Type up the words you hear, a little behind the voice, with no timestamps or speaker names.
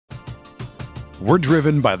We're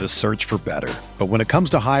driven by the search for better. But when it comes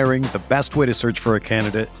to hiring, the best way to search for a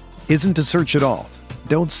candidate isn't to search at all.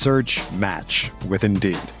 Don't search, match with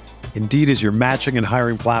Indeed. Indeed is your matching and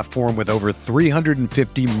hiring platform with over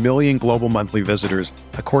 350 million global monthly visitors,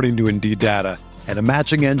 according to Indeed data, and a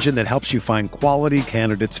matching engine that helps you find quality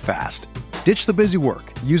candidates fast. Ditch the busy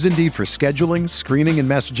work. Use Indeed for scheduling, screening, and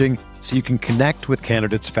messaging so you can connect with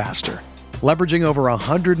candidates faster. Leveraging over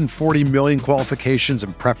 140 million qualifications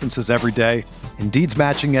and preferences every day, Indeed's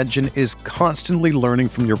matching engine is constantly learning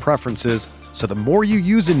from your preferences, so the more you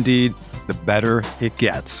use Indeed, the better it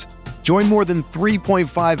gets. Join more than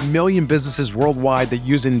 3.5 million businesses worldwide that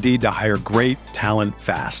use Indeed to hire great talent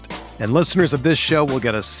fast. And listeners of this show will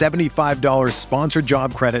get a $75 sponsored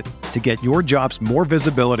job credit to get your jobs more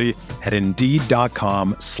visibility at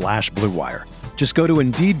Indeed.com/Blue Wire. Just go to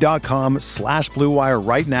Indeed.com/Blue Wire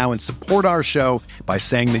right now and support our show by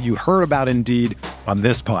saying that you heard about Indeed on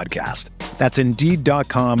this podcast. That's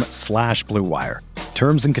Indeed.com/Blue Wire.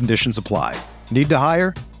 Terms and conditions apply. Need to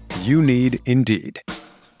hire? You need Indeed.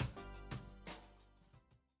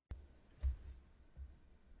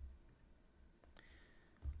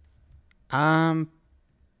 My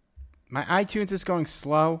iTunes is going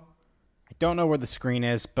slow. I don't know where the screen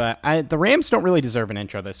is, but the Rams don't really deserve an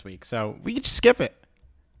intro this week, so we can just skip it.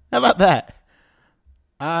 How about that?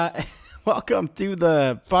 Welcome to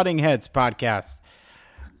the Butting Heads podcast.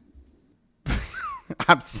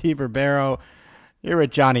 I'm Steve Ribeiro. Here with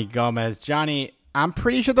Johnny Gomez. Johnny, I'm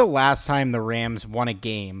pretty sure the last time the Rams won a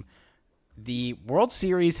game, the World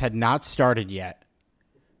Series had not started yet.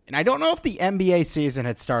 And I don't know if the NBA season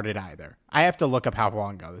had started either. I have to look up how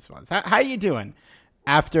long ago this was. How you doing?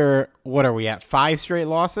 After, what are we at, 5 straight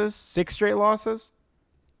losses? 6 straight losses?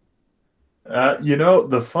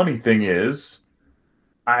 The funny thing is,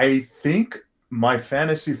 I think my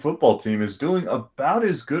fantasy football team is doing about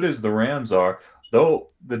as good as the Rams are, though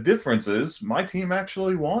the difference is my team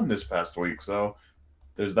actually won this past week, so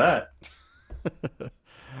there's that.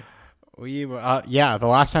 The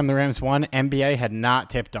last time the Rams won, NBA had not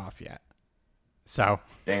tipped off yet. So,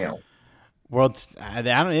 damn.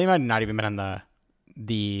 They might not even been on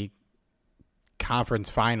the conference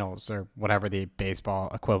finals or whatever the baseball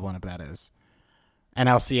equivalent of that is.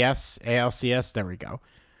 NLCS, ALCS, there we go.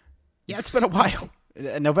 Yeah, it's been a while.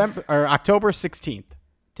 October 16th.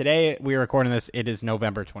 Today we are recording this. It is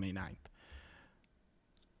November 29th.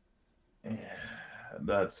 Yeah,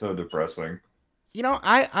 that's so depressing. You know,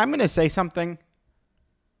 I'm going to say something.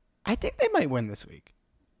 I think they might win this week.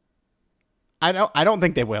 I don't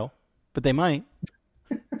think they will, but they might.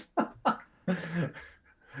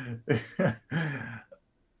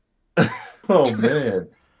 Oh man.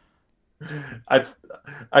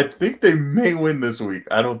 I think they may win this week.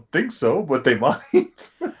 I don't think so, but they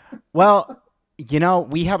might. Well,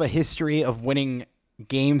 we have a history of winning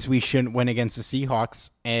games we shouldn't win against the Seahawks,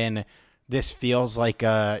 and this feels like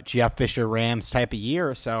a Jeff Fisher Rams type of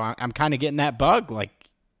year, so I'm kind of getting that bug. Like,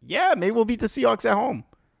 yeah, maybe we'll beat the Seahawks at home.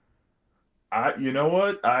 You know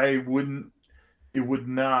what? It would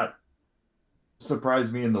not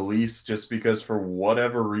surprise me in the least, just because for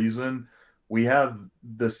whatever reason, we have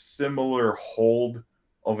the similar hold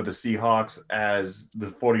over the Seahawks as the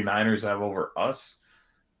 49ers have over us.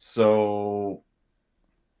 So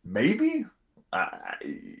maybe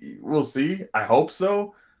we'll see. I hope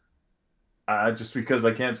so. Just because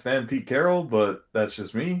I can't stand Pete Carroll, but that's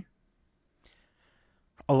just me.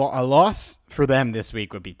 A loss for them this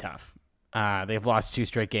week would be tough. They've lost 2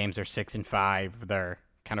 straight games. They're 6-5. They're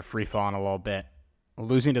kind of free falling a little bit.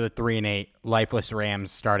 Losing to the 3-8 lifeless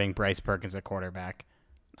Rams, starting Bryce Perkins at quarterback.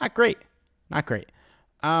 Not great.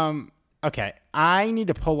 Okay, I need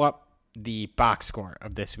to pull up the box score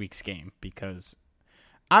of this week's game because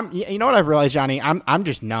you know what I've realized, Johnny? I'm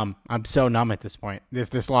just numb. I'm so numb at this point.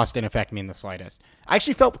 This loss didn't affect me in the slightest. I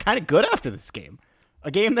actually felt kind of good after this game.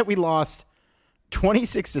 A game that we lost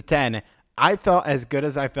 26-10. I felt as good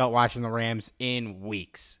as I felt watching the Rams in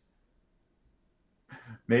weeks.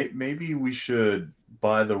 Maybe we should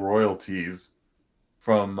buy the royalties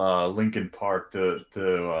from Linkin Park to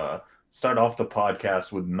start off the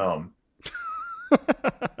podcast with Numb.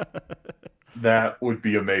 That would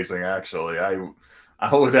be amazing, actually. I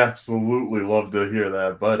would absolutely love to hear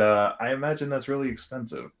that, but I imagine that's really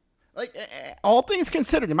expensive. Like, all things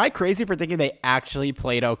considered, am I crazy for thinking they actually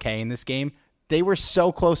played okay in this game? They were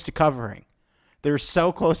so close to covering. They were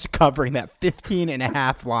so close to covering that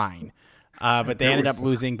 15.5 line, but they ended up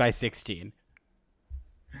losing by 16.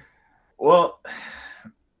 Well,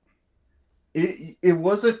 it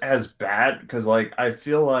wasn't as bad because, like, I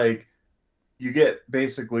feel like you get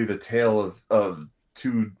basically the tale of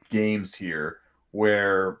two games here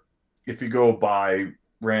where if you go by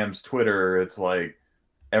Rams Twitter, it's like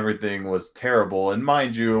everything was terrible. And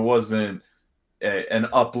mind you, it wasn't an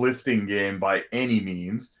uplifting game by any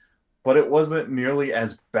means, but it wasn't nearly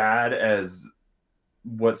as bad as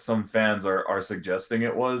what some fans are suggesting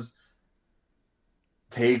it was.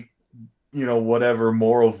 Take, whatever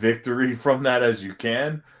moral victory from that as you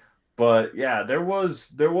can. But yeah, there was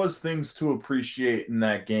things to appreciate in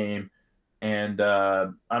that game, and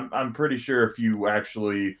I'm pretty sure if you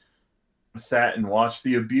actually sat and watched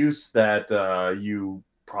the abuse, that you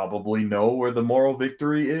probably know where the moral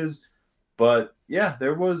victory is. But yeah,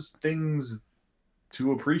 there was things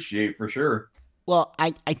to appreciate for sure. Well,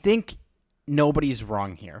 I think nobody's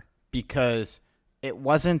wrong here because it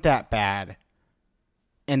wasn't that bad.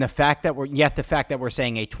 And the fact that we're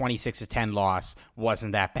saying a 26-10 loss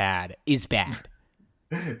wasn't that bad is bad.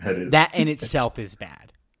 That is That in itself is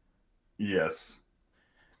bad. yes.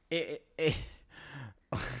 It's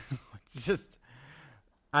just,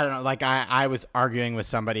 I don't know. Like I was arguing with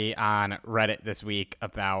somebody on Reddit this week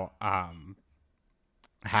about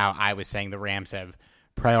how I was saying the Rams have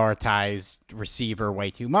prioritized receiver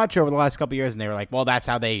way too much over the last couple of years, and they were like, well, that's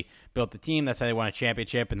how they built the team, that's how they won a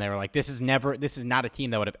championship. And they were like, this is not a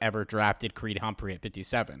team that would have ever drafted Creed Humphrey at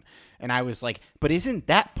 57. And I was like, but isn't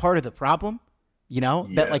that part of the problem?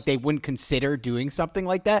 That like they wouldn't consider doing something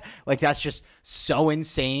like that. Like that's just so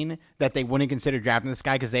insane that they wouldn't consider drafting this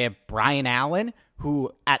guy because they have Brian Allen,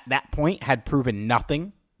 who at that point had proven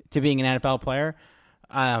nothing to being an NFL player.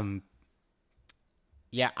 Yeah,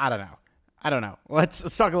 I don't know.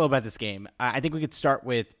 Let's talk a little about this game. I think we could start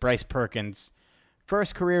with Bryce Perkins.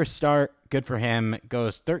 First career start, good for him.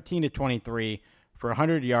 Goes 13-23 for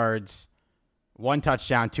 100 yards, 1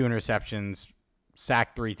 touchdown, 2 interceptions,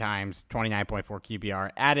 sacked 3 times, 29.4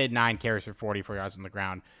 QBR, added 9 carries for 44 yards on the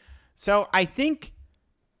ground. So I think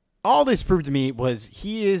all this proved to me was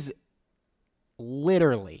he is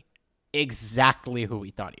literally exactly who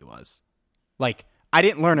we thought he was. Like, I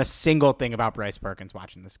didn't learn a single thing about Bryce Perkins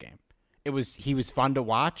watching this game. He was fun to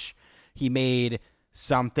watch. He made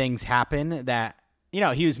some things happen that,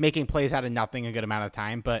 he was making plays out of nothing a good amount of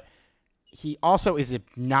time, but he also is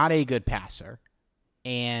not a good passer.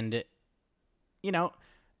 And,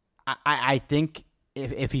 I think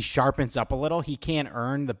if he sharpens up a little, he can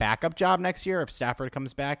earn the backup job next year if Stafford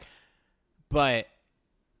comes back. But,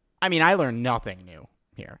 I learned nothing new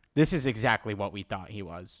here. This is exactly what we thought he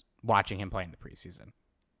was watching him play in the preseason.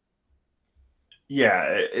 Yeah,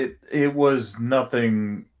 it was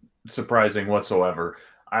nothing surprising whatsoever.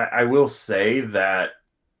 I will say that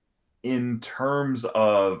in terms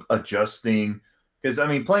of adjusting, because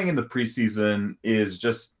playing in the preseason is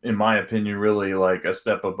just, in my opinion, really like a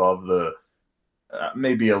step above the,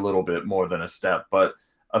 maybe a little bit more than a step, but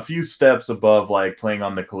a few steps above like playing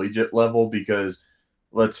on the collegiate level. Because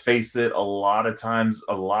let's face it, a lot of times,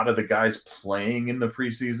 a lot of the guys playing in the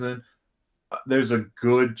preseason, there's a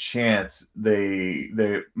good chance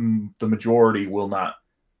the majority will not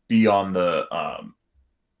be on the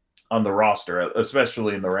roster,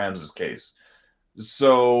 especially in the Rams' case.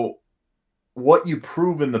 So what you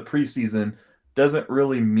prove in the preseason doesn't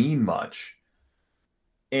really mean much.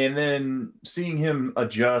 And then seeing him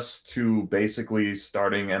adjust to basically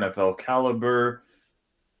starting NFL caliber,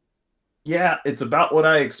 yeah, it's about what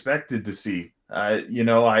I expected to see. I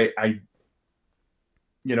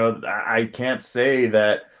can't say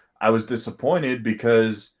that I was disappointed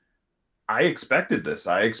because I expected this.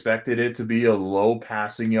 I expected it to be a low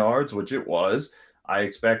passing yards, which it was. I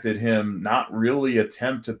expected him not really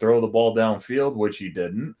attempt to throw the ball downfield, which he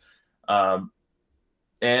didn't.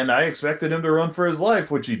 And I expected him to run for his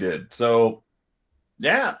life, which he did. So,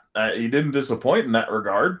 yeah, he didn't disappoint in that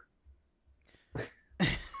regard.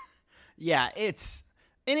 Yeah,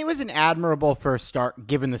 and it was an admirable first start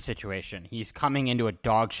given the situation. He's coming into a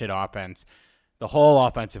dog shit offense. The whole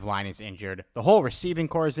offensive line is injured. The whole receiving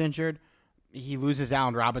core is injured. He loses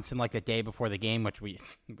Allen Robinson like the day before the game, which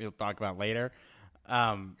we'll talk about later.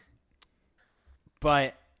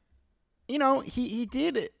 But he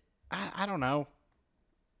did. I don't know.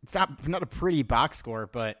 It's not a pretty box score,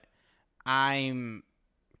 but I'm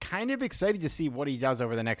kind of excited to see what he does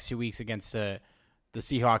over the next 2 weeks against the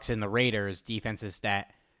Seahawks and the Raiders, defenses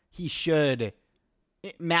that he should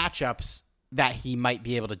matchups that he might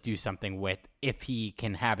be able to do something with if he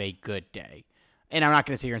can have a good day. And I'm not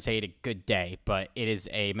going to sit here and say it a good day, but it is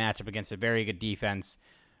a matchup against a very good defense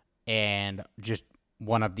and just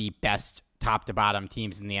one of the best top to bottom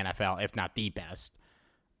teams in the NFL, if not the best.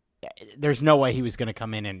 There's no way he was going to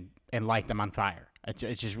come in and light them on fire.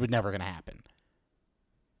 It just was never going to happen.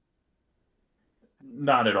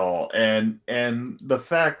 Not at all. And the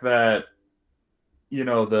fact that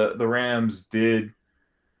the Rams did,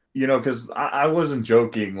 because I wasn't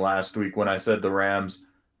joking last week when I said the Rams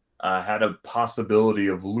had a possibility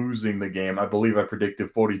of losing the game. I believe I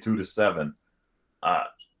predicted 42-7. Uh,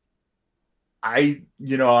 I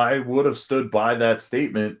would have stood by that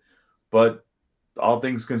statement, but all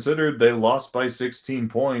things considered, they lost by 16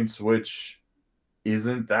 points, which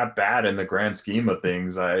isn't that bad in the grand scheme of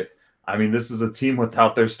things. I mean, this is a team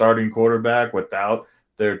without their starting quarterback, without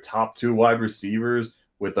their top two wide receivers,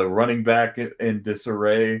 with a running back in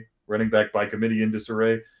disarray, running back by committee in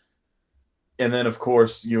disarray. And then, of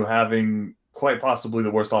course, you having quite possibly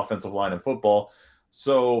the worst offensive line in football.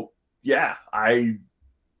 So, yeah,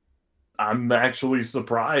 I'm actually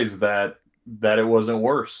surprised that it wasn't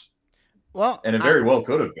worse. Well, And it very well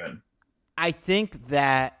could have been. I think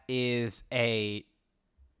that is a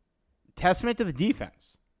testament to the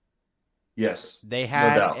defense. Yes. They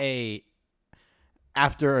had no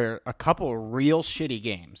after a couple of real shitty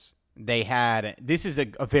games, this is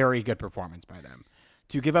a very good performance by them.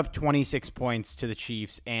 To give up 26 points to the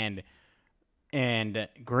Chiefs and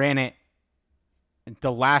granted,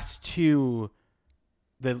 the last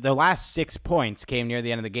 6 points came near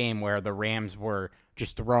the end of the game where the Rams were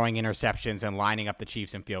just throwing interceptions and lining up the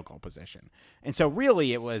Chiefs in field goal position. And so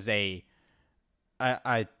really it was a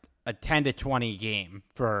 10-20 game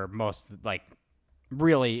for most, like,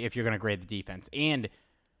 really, if you're going to grade the defense. And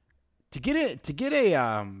to get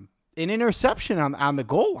an interception on the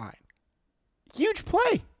goal line, huge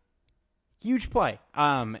play.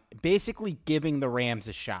 Basically giving the Rams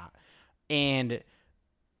a shot. And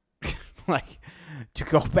like, to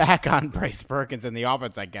go back on Bryce Perkins and the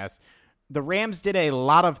offense, I guess, the Rams did a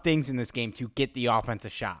lot of things in this game to get the offense a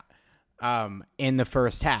shot in the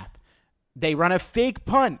first half. They run a fake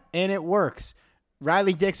punt, and it works.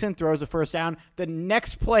 Riley Dixon throws a first down. The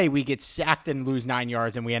next play, we get sacked and lose 9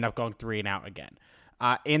 yards, and we end up going 3 and out again.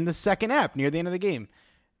 In the second half, near the end of the game,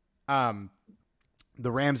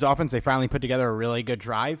 the Rams offense, they finally put together a really good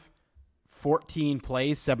drive. 14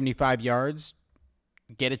 plays, 75 yards,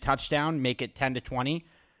 get a touchdown, make it 10-20.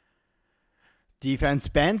 Defense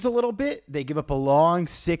bends a little bit. They give up a long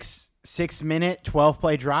 6-minute,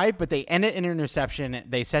 12-play drive, but they end it in an interception.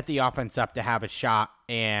 They set the offense up to have a shot,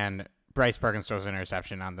 and Bryce Perkins throws an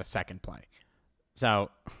interception on the second play. So,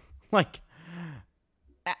 like,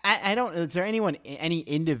 I don't. Is there any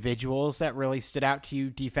individuals that really stood out to you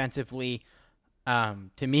defensively?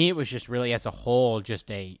 To me, it was just really as a whole, just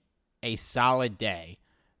a solid day,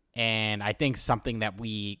 and I think something that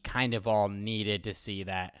we kind of all needed to see,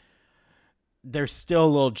 that there's still a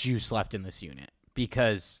little juice left in this unit,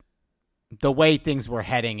 because the way things were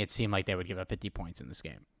heading, it seemed like they would give up 50 points in this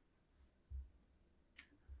game.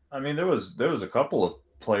 I mean, there was a couple of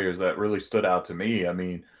players that really stood out to me. I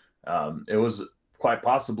mean, it was quite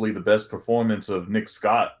possibly the best performance of Nick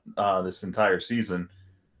Scott this entire season.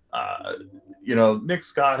 Nick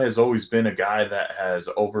Scott has always been a guy that has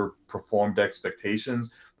overperformed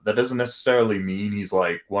expectations. But that doesn't necessarily mean he's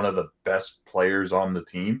like one of the best players on the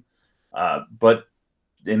team. But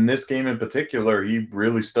in this game in particular, he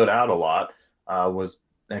really stood out a lot.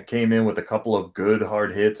 Came in with a couple of good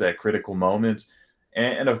hard hits at critical moments.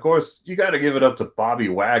 And of course, you got to give it up to Bobby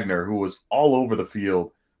Wagner, who was all over the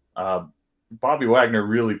field. Bobby Wagner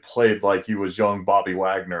really played like he was young Bobby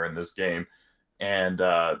Wagner in this game. And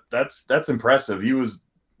that's impressive. He was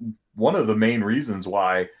one of the main reasons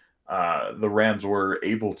why the Rams were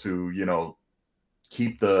able to,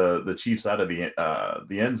 keep the Chiefs out of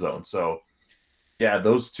the end zone. So, yeah,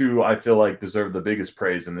 those two I feel like deserve the biggest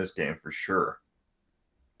praise in this game for sure.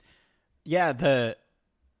 Yeah,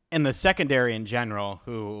 and the secondary in general,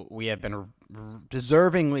 who we have been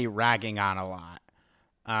deservingly ragging on a lot,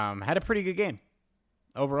 had a pretty good game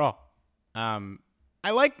overall.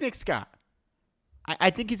 I like Nick Scott.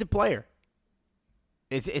 I think he's a player.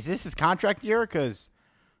 Is this his contract year? Because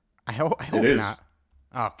I hope not.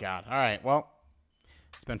 Oh, God. All right. Well,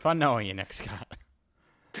 it's been fun knowing you, Nick Scott.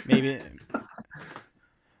 Maybe,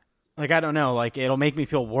 like, I don't know. Like, it'll make me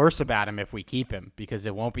feel worse about him if we keep him, because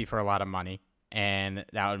it won't be for a lot of money. And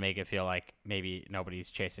that would make it feel like maybe nobody's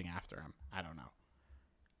chasing after him. I don't know.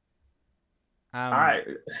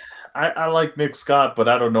 I like Nick Scott, but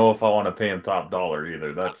I don't know if I want to pay him top dollar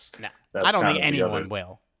either. That's I don't think anyone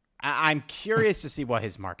will. I'm curious to see what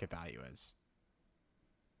his market value is.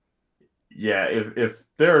 Yeah, if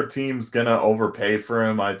there are teams gonna overpay for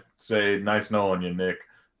him, I'd say nice knowing you, Nick.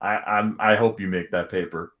 I hope you make that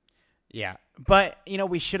paper. Yeah, but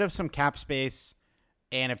we should have some cap space.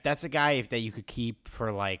 And if that's a guy that you could keep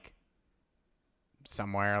for like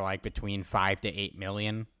somewhere like between $5 to $8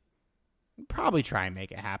 million, probably try and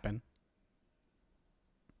make it happen.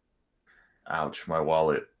 Ouch, my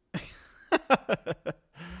wallet.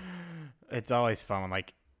 It's always fun.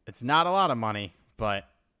 Like, it's not a lot of money, but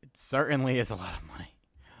it certainly is a lot of money.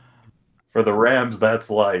 For the Rams, that's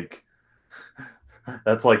like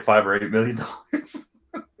 $5 or $8 million.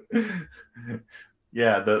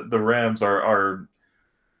 Yeah, the Rams are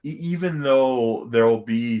even though there will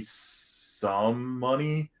be some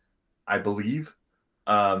money, I believe,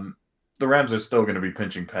 um, the Rams are still going to be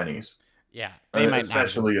pinching pennies, Yeah, they might not.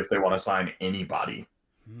 especially if they want to sign anybody.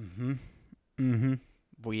 Mm-hmm. Mm-hmm.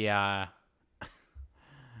 We I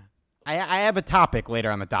have a topic later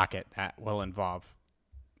on the docket that will involve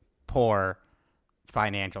poor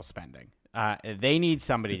financial spending. They need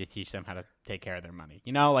somebody to teach them how to take care of their money.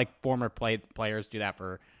 You know, like former players do that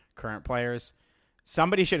for current players.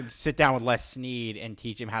 Somebody should sit down with Les Snead and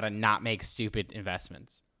teach him how to not make stupid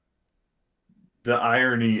investments. The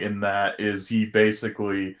irony in that is he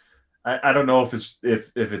basically, I don't know if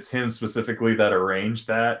it's him specifically that arranged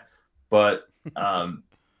that, but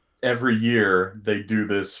every year they do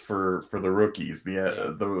this for the rookies,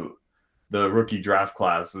 the rookie draft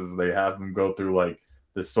classes. They have them go through like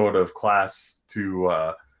this sort of class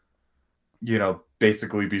to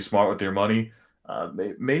basically be smart with your money.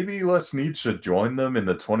 Maybe Les Snead should join them in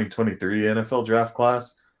the 2023 NFL draft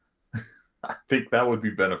class. I think that would be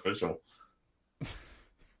beneficial.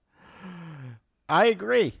 I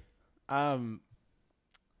agree.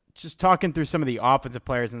 Just talking through some of the offensive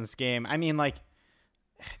players in this game. I mean, like,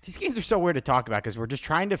 these games are so weird to talk about because we're just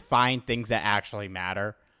trying to find things that actually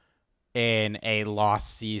matter in a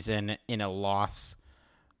lost season, in a loss.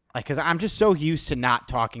 Like, because I'm just so used to not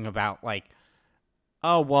talking about, like,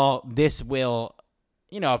 oh, well, this will,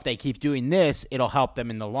 if they keep doing this, it'll help them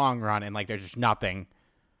in the long run. And, like, there's just nothing.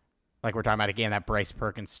 Like, we're talking about a game that Bryce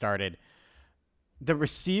Perkins started. The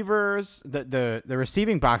receivers, the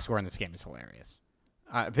receiving box score in this game is hilarious.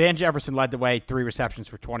 Van Jefferson led the way, 3 receptions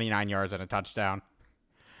for 29 yards and a touchdown.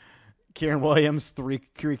 Kieran Williams, 3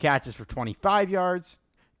 catches for 25 yards.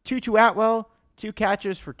 Tutu Atwell, 2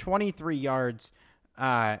 catches for 23 yards.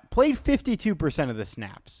 Played 52% of the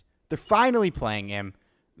snaps. They're finally playing him.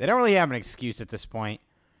 They don't really have an excuse at this point.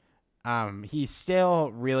 He's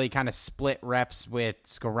still really kind of split reps with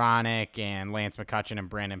Skoranek and Lance McCutcheon and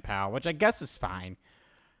Brandon Powell, which I guess is fine.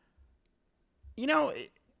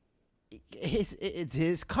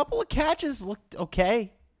 His couple of catches looked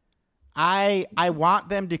okay. I want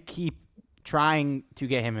them to keep trying to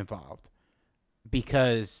get him involved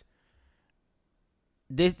because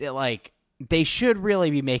they should really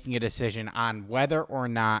be making a decision on whether or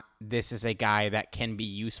not this is a guy that can be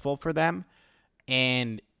useful for them.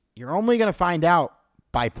 And you're only going to find out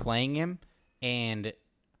by playing him. And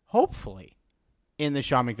hopefully in the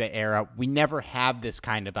Sean McVay era, we never have this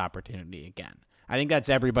kind of opportunity again. I think that's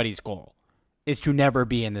everybody's goal, is to never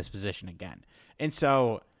be in this position again. And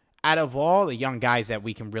so out of all the young guys that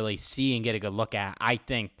we can really see and get a good look at, I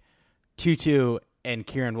think Tutu and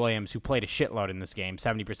Kieran Williams, who played a shitload in this game,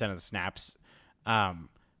 70% of the snaps,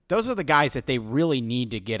 those are the guys that they really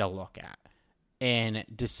need to get a look at and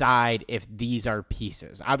decide if these are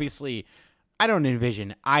pieces. Obviously, I don't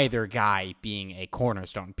envision either guy being a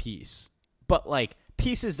cornerstone piece, but like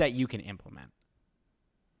pieces that you can implement.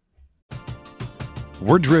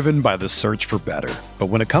 We're driven by the search for better. But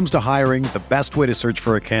when it comes to hiring, the best way to search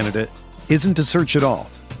for a candidate isn't to search at all.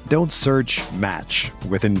 Don't search, match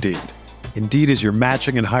with Indeed. Indeed is your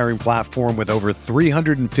matching and hiring platform with over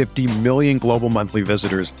 350 million global monthly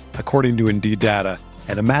visitors, according to Indeed data,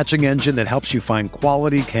 and a matching engine that helps you find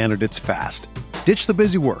quality candidates fast. Ditch the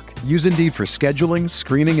busy work. Use Indeed for scheduling,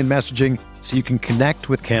 screening, and messaging so you can connect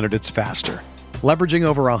with candidates faster. Leveraging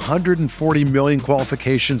over 140 million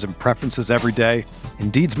qualifications and preferences every day,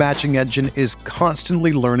 Indeed's matching engine is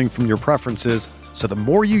constantly learning from your preferences, so the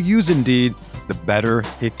more you use Indeed, the better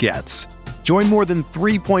it gets. Join more than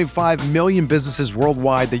 3.5 million businesses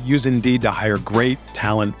worldwide that use Indeed to hire great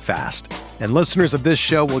talent fast. And listeners of this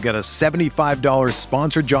show will get a $75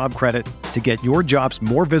 sponsored job credit to get your jobs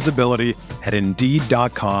more visibility at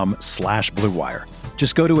Indeed.com/Blue Wire.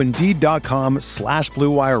 Just go to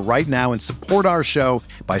Indeed.com/Blue Wire right now and support our show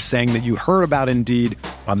by saying that you heard about Indeed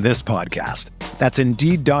on this podcast. That's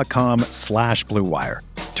Indeed.com/Blue Wire.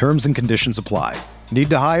 Terms and conditions apply. Need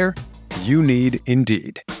to hire? You need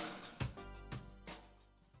Indeed.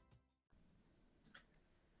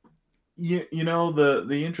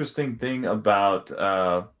 The interesting thing about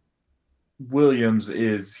Williams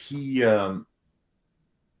is he,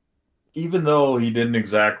 even though he didn't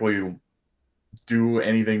exactly do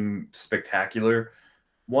anything spectacular,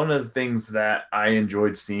 one of the things that I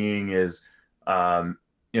enjoyed seeing is, kind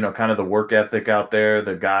of the work ethic out there,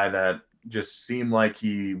 the guy that just seemed like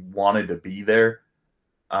he wanted to be there.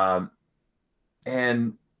 Um,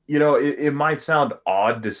 and it might sound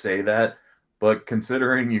odd to say that, but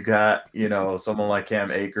considering you got someone like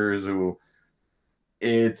Cam Akers, who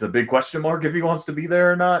it's a big question mark if he wants to be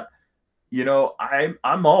there or not.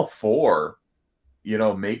 I'm all for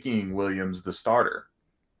making Williams the starter.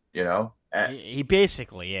 He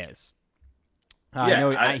basically is. I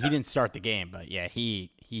know he didn't start the game, but yeah,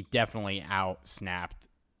 he definitely out snapped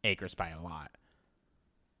Akers by a lot,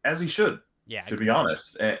 as he should. Yeah, to be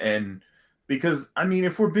honest, and because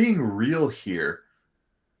if we're being real here,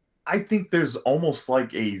 I think there's almost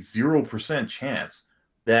like a 0% chance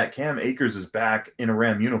that Cam Akers is back in a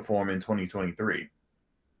Ram uniform in 2023.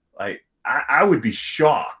 Like, I would be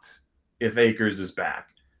shocked if Akers is back.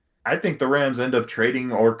 I think the Rams end up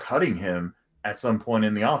trading or cutting him at some point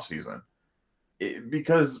in the offseason.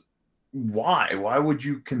 Because why? Why would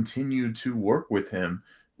you continue to work with him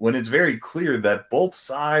when it's very clear that both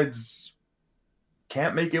sides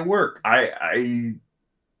can't make it work? I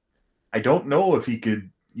don't know if he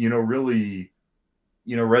could, really,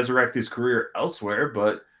 resurrect his career elsewhere,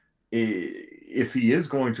 but if he is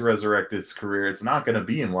going to resurrect his career, it's not going to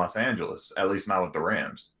be in Los Angeles, at least not with the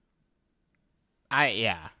Rams.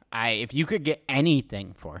 If you could get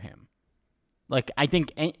anything for him, like, I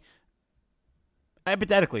think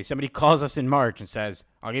hypothetically, somebody calls us in March and says,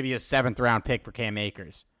 I'll give you a 7th round pick for Cam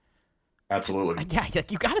Akers. Absolutely. Yeah,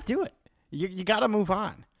 you got to do it. You got to move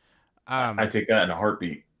on. I take that in a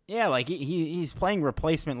heartbeat. Yeah, like he's playing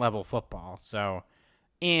replacement level football. So,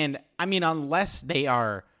 and unless they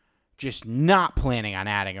are just not planning on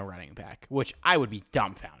adding a running back, which I would be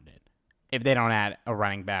dumbfounded if they don't add a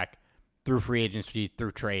running back through free agency,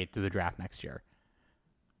 through trade, through the draft next year.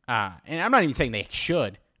 And I'm not even saying they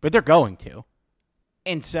should, but they're going to.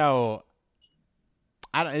 And so,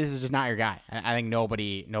 this is just not your guy. I think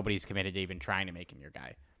nobody's committed to even trying to make him your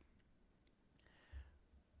guy.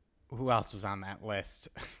 Who else was on that list?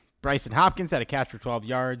 Bryson Hopkins had a catch for 12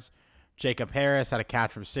 yards. Jacob Harris had a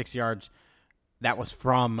catch for 6 yards. That was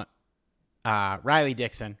from Riley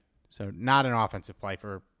Dixon, so not an offensive play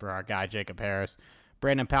for our guy, Jacob Harris.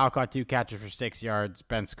 Brandon Powell caught 2 catches for 6 yards.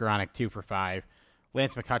 Ben Skoranek 2 for 5.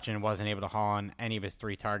 Lance McCutcheon wasn't able to haul on any of his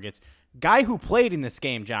 3 targets. Guy who played in this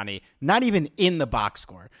game, Johnny, not even in the box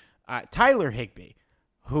score, Tyler Higbee,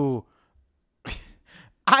 who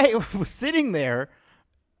I was sitting there,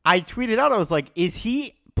 I tweeted out, I was like, is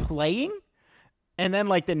he playing? And then,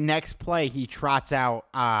 like, the next play, he trots out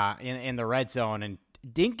in the red zone and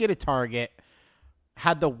didn't get a target,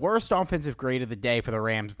 had the worst offensive grade of the day for the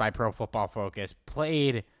Rams by Pro Football Focus,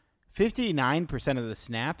 played 59% of the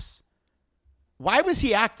snaps. Why was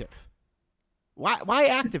he active? Why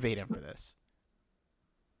activate him for this?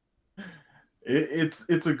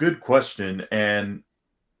 It's a good question, and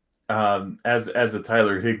as a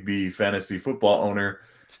Tyler Higbee fantasy football owner,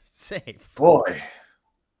 boy,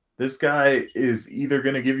 this guy is either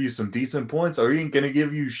going to give you some decent points or he ain't going to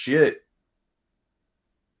give you shit.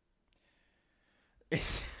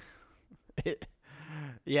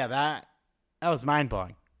 Yeah, that was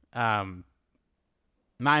mind-blowing.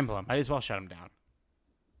 Mind-blowing. Might as well shut him down.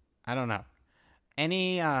 I don't know.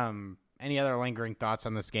 Any other lingering thoughts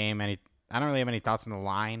on this game? I don't really have any thoughts on the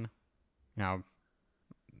line. They're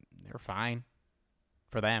fine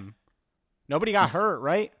for them. Nobody got hurt,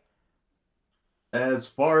 right? As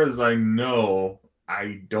far as I know,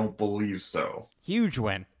 I don't believe so. Huge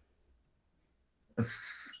win.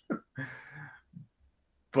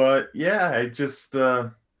 But yeah, I just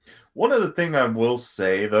one other thing I will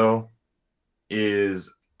say though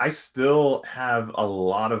is I still have a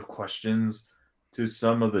lot of questions to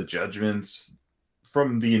some of the judgments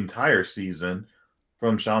from the entire season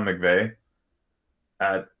from Sean McVay.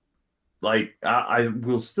 I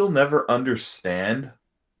will still never understand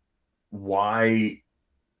why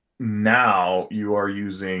now you are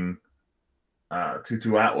using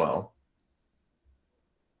Tutu Atwell.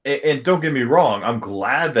 And don't get me wrong, I'm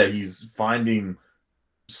glad that he's finding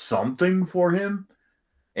something for him.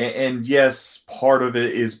 And yes, part of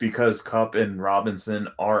it is because Kupp and Robinson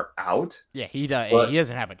are out. Yeah, he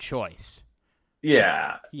doesn't have a choice.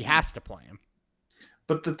 Yeah. He has to play him.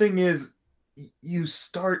 But the thing is, you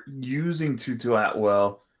start using Tutu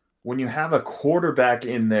Atwell when you have a quarterback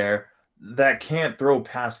in there that can't throw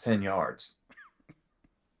past 10 yards.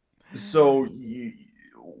 So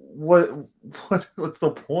what's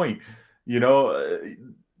the point? You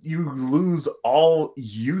lose all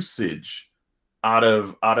usage out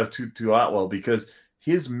of Tutu Atwell because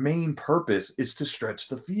his main purpose is to stretch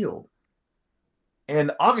the field.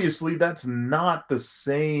 And obviously that's not the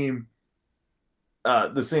same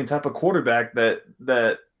type of quarterback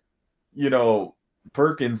that you know,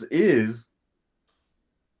 Perkins is,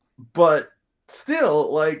 but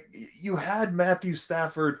still, like, you had Matthew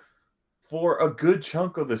Stafford for a good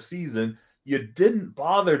chunk of the season. You didn't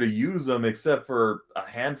bother to use him except for a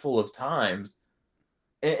handful of times.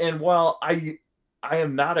 And while I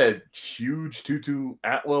am not a huge Tutu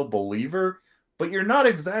Atwell believer, but you're not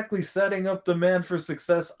exactly setting up the man for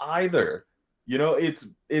success either.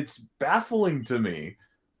 It's baffling to me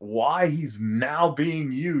why he's now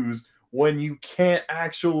being used when you can't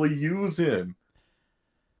actually use him.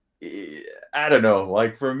 I don't know.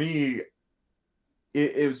 Like, for me,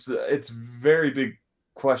 it's very big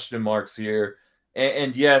question marks here.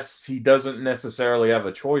 And yes, he doesn't necessarily have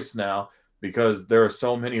a choice now because there are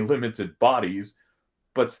so many limited bodies.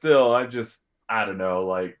 But still, I don't know.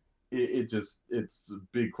 Like, it's a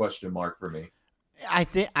big question mark for me. I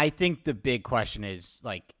think the big question is,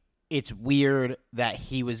 like, it's weird that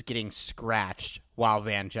he was getting scratched while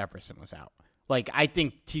Van Jefferson was out. Like, I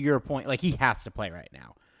think, to your point, like, he has to play right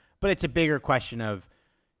now. But it's a bigger question of,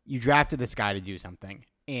 you drafted this guy to do something,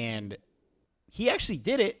 and he actually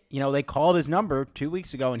did it. They called his number 2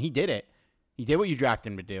 weeks ago, and he did it. He did what you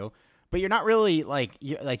drafted him to do. But you're not really,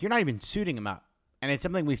 you're not even suiting him up. And it's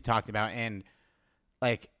something we've talked about. And,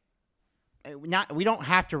 like, we don't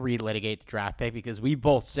have to relitigate the draft pick, because we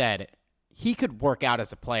both said he could work out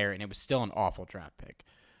as a player and it was still an awful draft pick.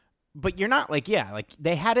 But you're not,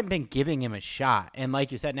 they hadn't been giving him a shot. And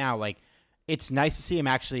like you said, now, like, it's nice to see him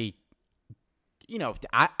actually,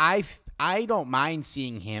 I don't mind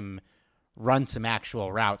seeing him run some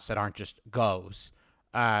actual routes that aren't just goes,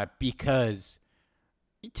 because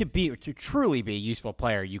to truly be a useful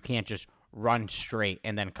player, you can't just run straight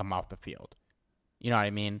and then come off the field. You know what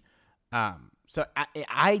I mean? So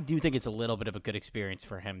I do think it's a little bit of a good experience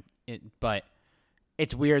for him, but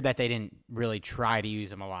it's weird that they didn't really try to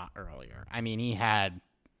use him a lot earlier. I mean, he had,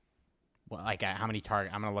 how many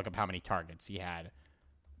targets? I'm going to look up how many targets he had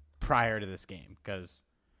prior to this game, because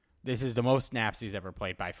this is the most snaps he's ever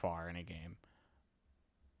played by far in a game.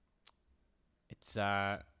 It's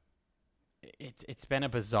been a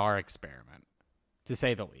bizarre experiment, to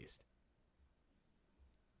say the least.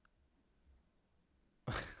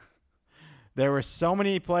 There were so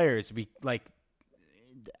many players.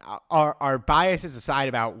 Our biases aside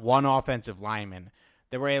about one offensive lineman,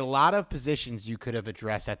 there were a lot of positions you could have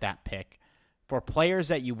addressed at that pick for players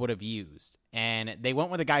that you would have used. And they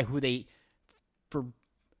went with a guy who for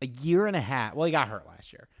a year and a half, well, he got hurt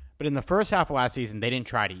last year, but in the first half of last season, they didn't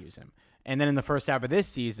try to use him. And then in the first half of this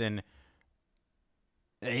season,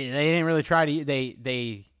 they didn't really try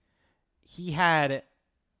to, he had,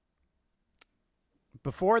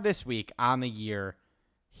 before this week on the year,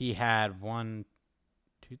 he had 5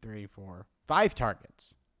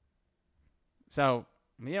 targets. So,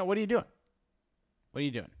 what are you doing? What are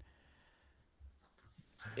you doing?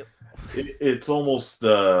 It's almost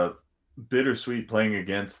bittersweet playing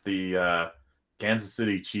against the Kansas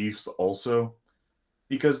City Chiefs also,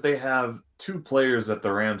 because they have 2 players that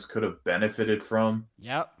the Rams could have benefited from.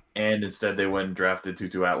 Yep. And instead they went and drafted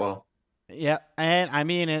Tutu Atwell. Yeah, and I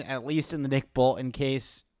mean, at least in the Nick Bolton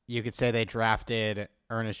case, you could say they drafted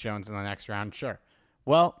Ernest Jones in the next round. Sure.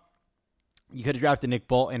 Well, you could have drafted Nick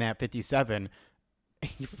Bolton at 57.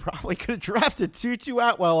 You probably could have drafted Tutu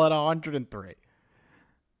Atwell at 103.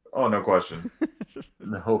 Oh, no question.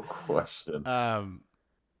 No question. Yeah,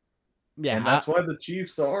 and that's why the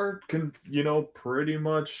Chiefs are, pretty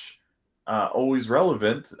much always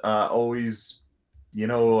relevant. Always,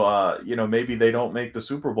 maybe they don't make the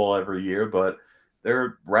Super Bowl every year, but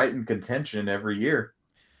they're right in contention every year.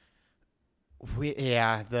 We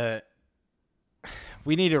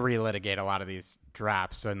need to relitigate a lot of these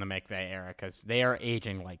drafts in the McVay era, because they are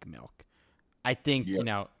aging like milk. I think,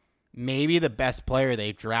 maybe the best player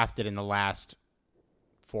they've drafted in the last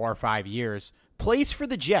 4 or 5 years plays for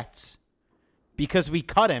the Jets because we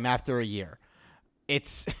cut him after a year.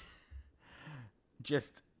 It's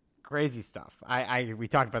just crazy stuff. We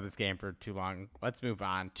talked about this game for too long. Let's move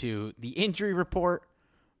on to the injury report,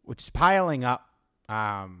 which is piling up.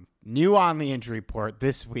 New on the injury report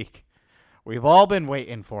this week. We've all been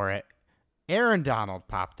waiting for it. Aaron Donald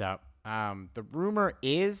popped up. The rumor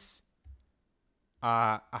is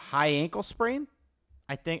a high ankle sprain.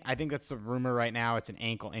 I think that's the rumor right now. It's an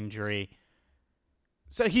ankle injury.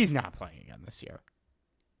 So he's not playing again this year.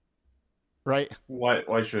 Right?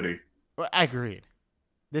 Why should he? Well, agreed.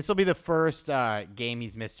 This will be the first game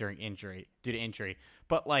he's missed due to injury.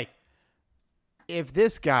 But, if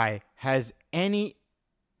this guy has any,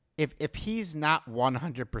 if he's not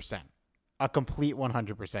 100%, a complete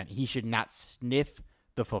 100%, he should not sniff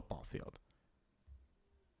the football field.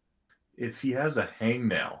 If he has a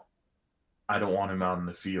hangnail, I don't want him out in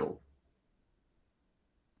the field.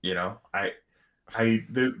 You know,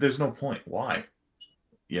 there's no point. Why?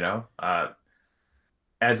 You know,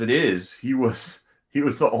 as it is, he was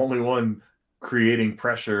the only one creating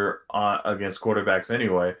pressure against quarterbacks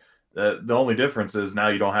anyway. The only difference is now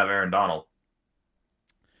you don't have Aaron Donald.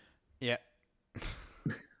 Yeah.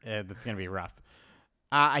 Yeah, that's going to be rough.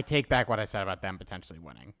 I take back what I said about them potentially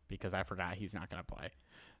winning because I forgot he's not going to play.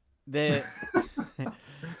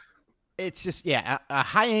 It's just, a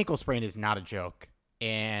high ankle sprain is not a joke.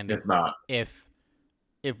 And It's not. If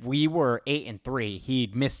we were 8-3,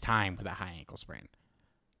 he'd miss time with a high ankle sprain.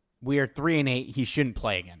 We are 3-8. He shouldn't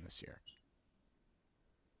play again this year.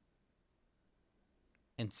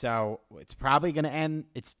 And so it's probably going to end.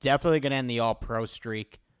 It's definitely going to end the All-Pro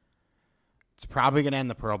streak. It's probably going to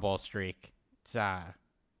end the Pro Bowl streak. It's the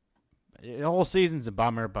whole season's a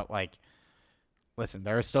bummer, but like, listen,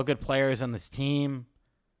 there are still good players on this team.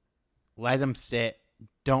 Let them sit.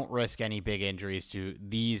 Don't risk any big injuries to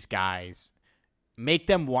these guys. Make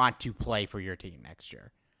them want to play for your team next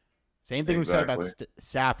year. Same thing we said about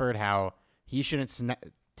Stafford, how he shouldn't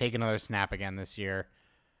take another snap again this year.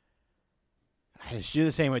 I just do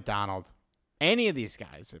the same with Donald. Any of these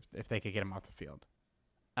guys, if they could get him off the field.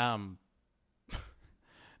 Now,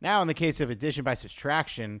 in the case of addition by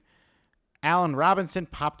subtraction, Allen Robinson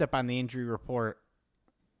popped up on the injury report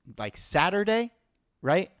like Saturday,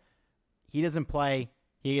 right? He doesn't play.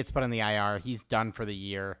 He gets put on the IR. He's done for the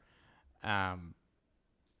year.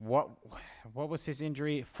 What was his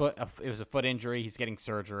injury? It was a foot injury. He's getting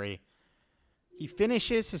surgery. He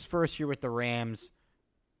finishes his first year with the Rams,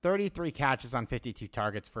 33 catches on 52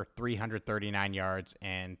 targets for 339 yards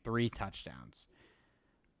and 3 touchdowns.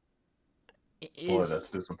 Boy,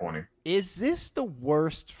 that's disappointing. Is this the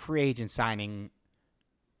worst free agent signing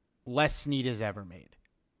Les Snead has ever made?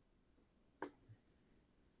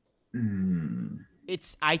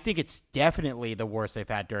 I think it's definitely the worst they've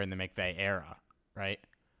had during the McVay era, right?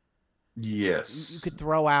 Yes. You could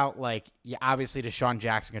throw out, obviously Deshaun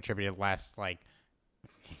Jackson contributed less. Like,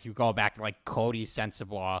 you go back to, Cody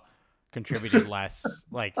Sensabaugh contributed less.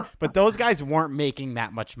 But those guys weren't making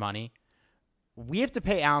that much money. We have to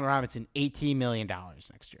pay Allen Robinson $18 million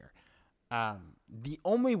next year. The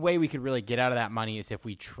only way we could really get out of that money is if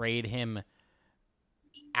we trade him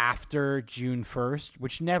after June 1st,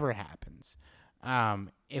 which never happens.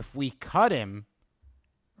 If we cut him,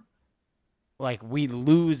 we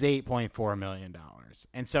lose $8.4 million.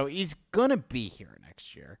 And so he's going to be here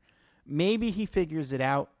next year. Maybe he figures it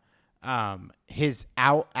out. His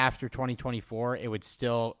out after 2024, it would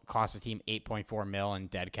still cost the team $8.4 million in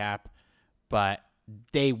dead cap, but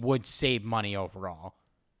they would save money overall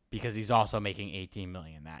because he's also making $18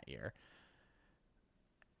 million that year.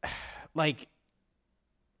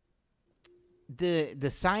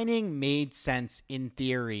 The signing made sense in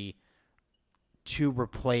theory to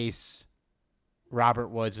replace Robert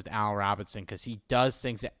Woods with Allen Robinson because he does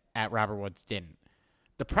things that Robert Woods didn't.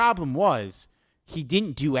 The problem was he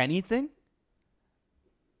didn't do anything,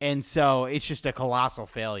 and so it's just a colossal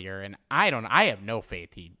failure. And I have no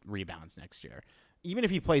faith he rebounds next year. Even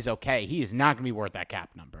if he plays okay, he is not going to be worth that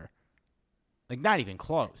cap number. Not even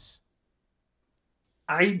close.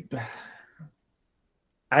 I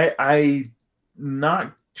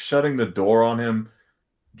not shutting the door on him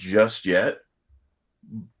just yet,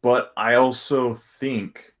 but I also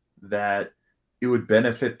think that it would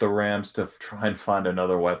benefit the Rams to try and find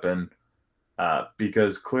another weapon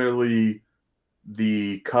because clearly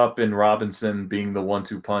the Kupp and Robinson being the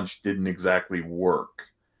 1-2 punch didn't exactly work.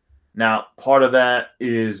 Now, part of that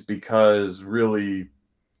is because really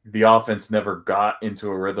the offense never got into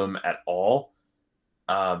a rhythm at all.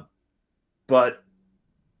 But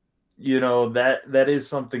that is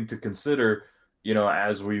something to consider,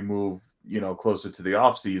 as we move, closer to the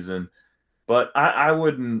off season. But I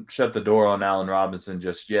wouldn't shut the door on Allen Robinson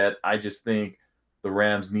just yet. I just think the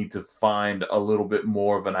Rams need to find a little bit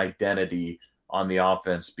more of an identity on the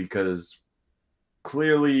offense because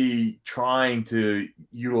clearly trying to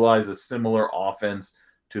utilize a similar offense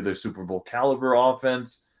to their Super Bowl caliber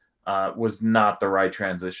offense was not the right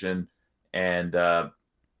transition. And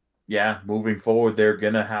moving forward, they're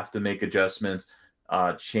going to have to make adjustments,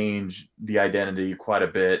 change the identity quite a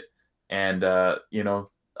bit. And,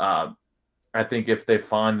 I think if they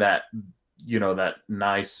find that, that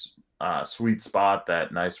nice sweet spot,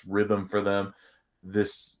 that nice rhythm for them,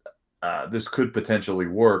 this could potentially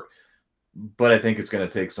work. But I think it's going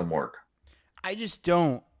to take some work. I just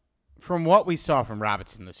don't, from what we saw from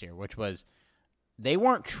Robinson this year, which was they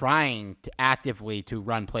weren't trying to actively to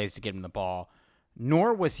run plays to get him the ball,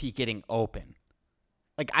 nor was he getting open.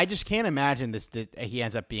 I just can't imagine this. He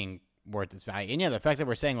ends up being worth its value. And yeah, the fact that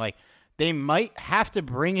we're saying like they might have to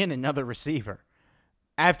bring in another receiver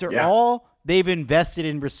after all they've invested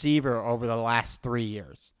in receiver over the last 3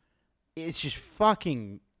 years, it's just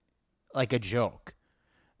fucking like a joke.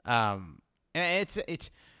 And it's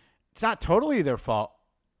not totally their fault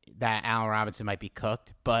that Allen Robinson might be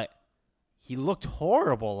cooked, but he looked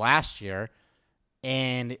horrible last year.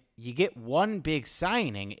 And you get one big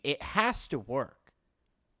signing, it has to work.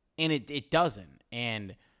 And it doesn't.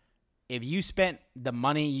 And if you spent the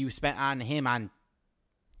money you spent on him on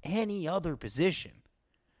any other position,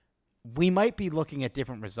 we might be looking at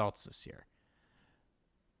different results this year.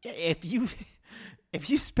 If you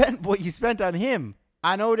spent what you spent on him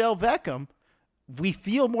on Odell Beckham, we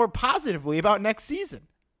feel more positively about next season.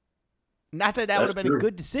 Not that would have been a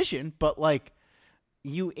good decision, but like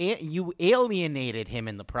you alienated him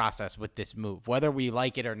in the process with this move, whether we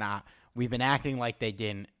like it or not. We've been acting like they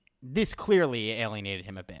didn't. This clearly alienated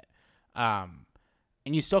him a bit. And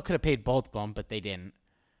you still could have paid both of them, but they didn't.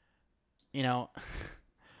 You know.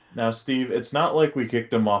 Now, Steve, it's not like we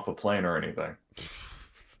kicked him off a plane or anything.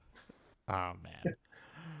 Oh, man.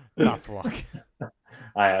 Tough luck.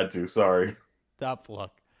 I had to. Sorry. Tough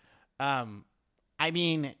luck. I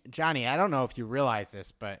mean, Johnny, I don't know if you realize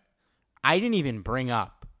this, but I didn't even bring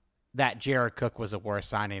up that Jared Cook was a worse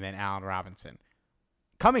signing than Allen Robinson.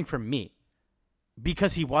 Coming from me.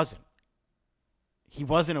 Because he wasn't. He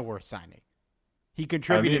wasn't a worse signing. He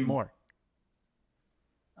contributed more.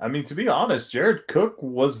 I mean, to be honest, Jared Cook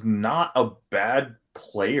was not a bad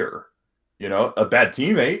player. You know, a bad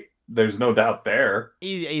teammate. There's no doubt there.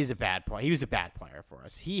 He's a bad player. He was a bad player for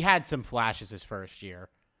us. He had some flashes his first year.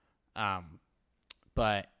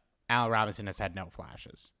 But Allen Robinson has had no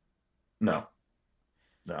flashes. No.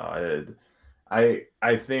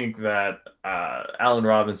 I think that Allen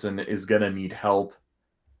Robinson is going to need help,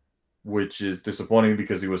 which is disappointing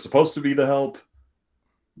because he was supposed to be the help.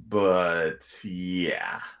 But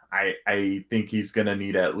yeah, I think he's going to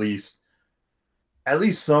need at least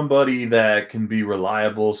somebody that can be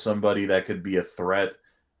reliable, somebody that could be a threat.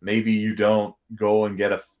 Maybe you don't go and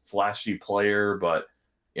get a flashy player, but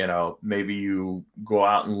you know, maybe you go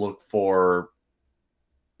out and look for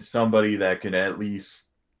somebody that can at least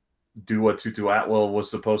do what Tutu Atwell was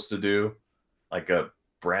supposed to do, like a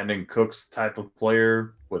Brandon Cooks type of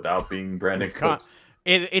player without being Brandon Cooks.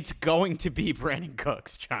 It's going to be Brandon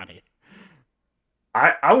Cooks, Johnny.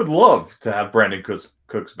 I would love to have Brandon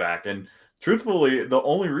Cooks back. And truthfully, the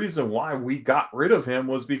only reason why we got rid of him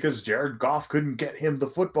was because Jared Goff couldn't get him the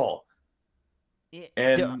football.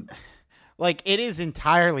 Like, it is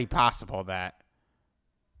entirely possible that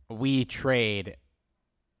we trade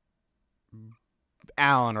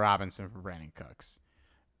Allen Robinson for Brandon Cooks.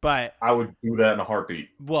 But I would do that in a heartbeat.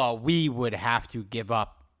 Well, we would have to give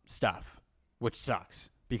up stuff, which sucks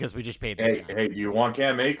because we just paid this guy. Hey, do you want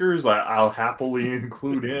Cam Akers? I'll happily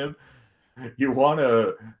include him. You want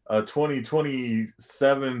a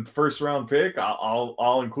 2027 first round pick?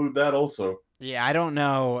 I'll include that also. Yeah, I don't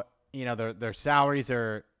know. You know, their salaries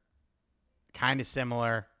are kind of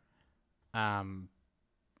similar.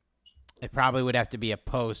 It probably would have to be a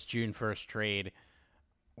post June 1st trade.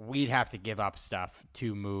 We'd have to give up stuff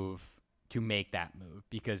to make that move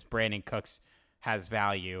because Brandon Cooks has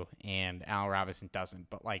value and Allen Robinson doesn't.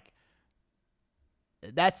 But like,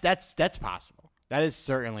 that's possible. That is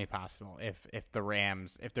certainly possible if the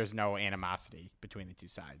Rams, if there's no animosity between the two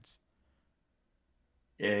sides.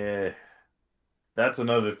 Yeah, that's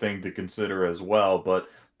another thing to consider as well. But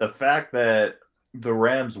the fact that the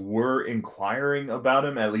Rams were inquiring about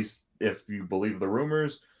him, at least if you believe the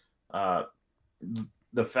rumors,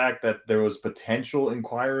 the fact that there was potential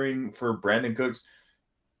inquiring for Brandon Cooks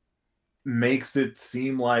makes it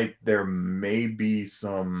seem like there may be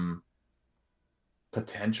some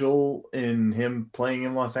potential in him playing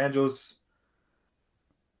in Los Angeles.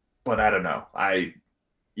 But I don't know.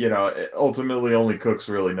 Ultimately only Cooks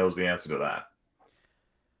really knows the answer to that.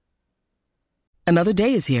 Another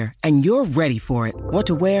day is here, and you're ready for it. What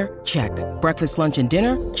to wear? Check. Breakfast, lunch, and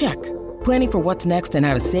dinner? Check. Planning for what's next and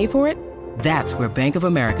how to save for it? That's where Bank of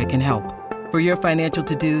America can help. For your financial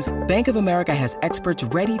to-dos, Bank of America has experts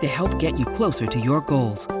ready to help get you closer to your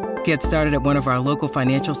goals. Get started at one of our local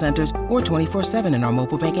financial centers or 24/7 in our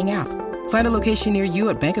mobile banking app. Find a location near you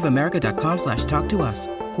at bankofamerica.com/talktous.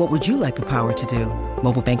 What would you like the power to do?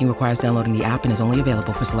 Mobile banking requires downloading the app and is only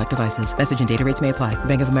available for select devices. Message and data rates may apply.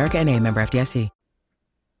 Bank of America N.A., member FDIC.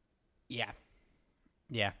 Yeah.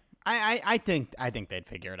 I think they'd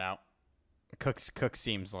figure it out. Cooks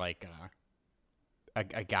seems like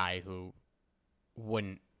a guy who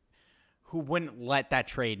wouldn't let that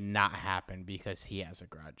trade not happen because he has a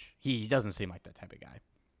grudge. He doesn't seem like that type of guy.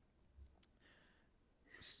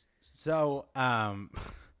 So,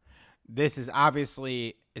 this is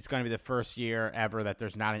obviously, it's going to be the first year ever that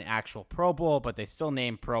there's not an actual Pro Bowl, but they still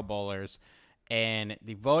name Pro Bowlers. And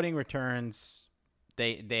the voting returns,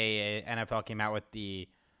 NFL came out with the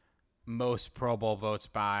most Pro Bowl votes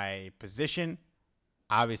by position.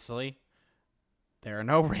 Obviously, there are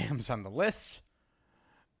no Rams on the list.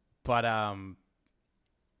 But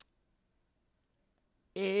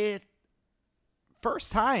it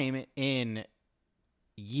first time in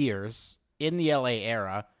years in the LA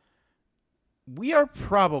era, we are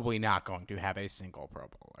probably not going to have a single Pro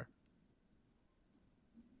Bowler,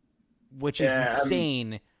 which is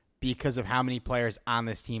insane because of how many players on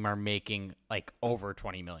this team are making like over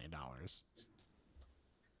 $20 million.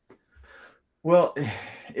 Well,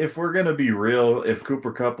 if we're gonna be real, if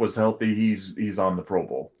Cooper Kupp was healthy, he's on the Pro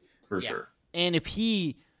Bowl for sure. And if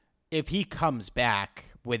he comes back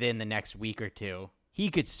within the next week or two,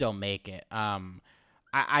 he could still make it.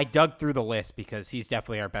 I dug through the list because he's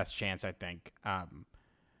definitely our best chance, I think.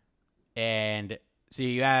 And so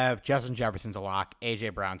you have Justin Jefferson's a lock,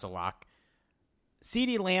 AJ Brown's a lock,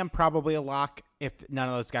 CeeDee Lamb probably a lock if none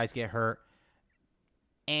of those guys get hurt.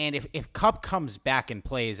 And if Kupp comes back and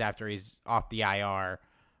plays after he's off the IR,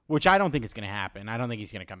 which I don't think is going to happen, I don't think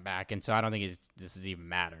he's going to come back, and so I don't think this even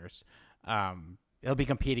matters. He'll be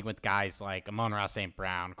competing with guys like Amon-Ra St.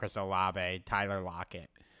 Brown, Chris Olave, Tyler Lockett.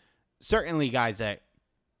 Certainly guys that,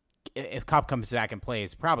 if Kupp comes back and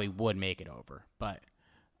plays, probably would make it over. But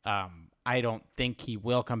I don't think he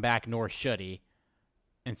will come back, nor should he.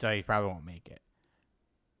 And so he probably won't make it.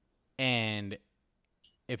 And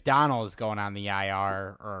if Donald is going on the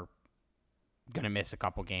IR or going to miss a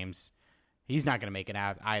couple games, he's not going to make it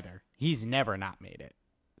out either. He's never not made it.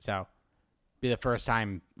 So be the first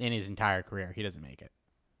time in his entire career he doesn't make it.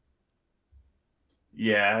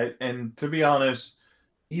 Yeah, and to be honest,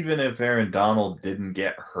 even if Aaron Donald didn't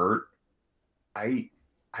get hurt, I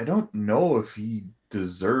don't know if he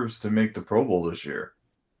deserves to make the Pro Bowl this year.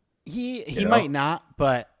 He might not,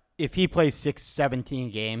 but if he plays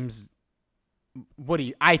 17 games,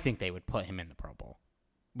 I think they would put him in the Pro Bowl.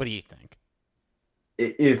 What do you think?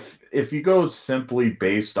 If you go simply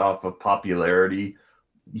based off of popularity,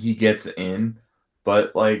 he gets in.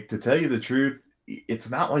 But like, to tell you the truth, it's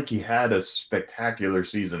not like he had a spectacular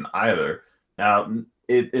season either. Now,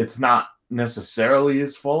 it's not necessarily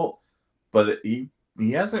his fault, but he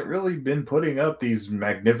hasn't really been putting up these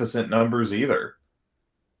magnificent numbers either.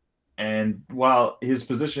 And while his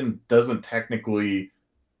position doesn't technically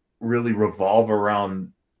really revolve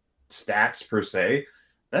around stats per se,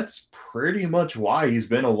 that's pretty much why he's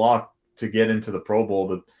been a lock to get into the Pro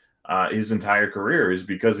Bowl his entire career, is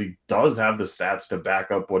because he does have the stats to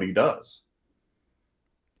back up what he does.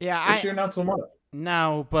 Yeah, this year not so much.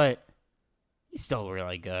 No, but he's still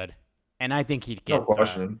really good, and I think he'd get no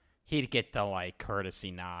question. He'd get the like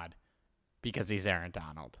courtesy nod because he's Aaron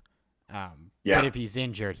Donald. Yeah. But if he's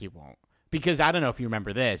injured, he won't. Because I don't know if you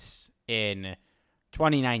remember this, in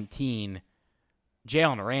 2019,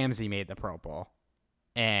 Jalen Ramsey made the Pro Bowl,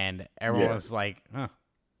 and everyone was like, huh,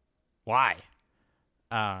 why?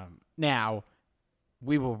 Now,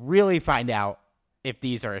 we will really find out if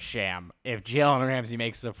these are a sham, if Jalen Ramsey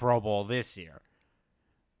makes the Pro Bowl this year.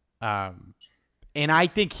 And I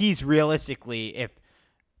think he's realistically,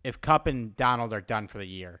 if Kupp and Donald are done for the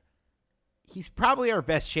year, he's probably our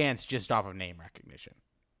best chance just off of name recognition.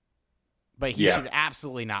 But he should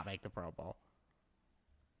absolutely not make the Pro Bowl.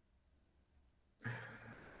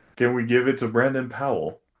 Can we give it to Brandon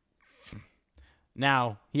Powell?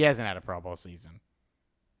 Now, he hasn't had a Pro Bowl season.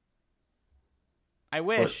 I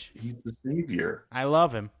wish. But he's the savior. I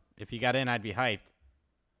love him. If he got in, I'd be hyped.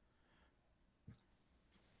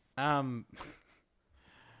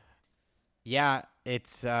 Yeah,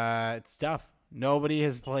 it's tough. Nobody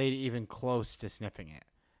has played even close to sniffing it.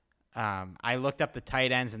 I looked up the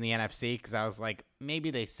tight ends in the NFC because I was like,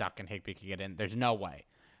 maybe they suck and Higbee could get in. There's no way.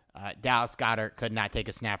 Dallas Goedert could not take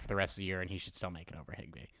a snap for the rest of the year, and he should still make it over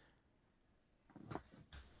Higbee.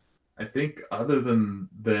 I think other than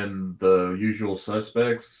the usual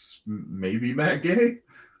suspects, maybe Matt Gay.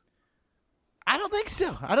 I don't think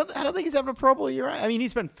so. I don't think he's having a Pro Bowl year. I mean,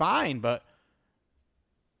 he's been fine, but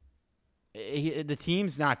the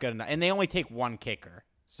team's not good enough, and they only take one kicker.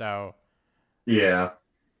 So yeah.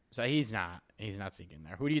 So he's not seeking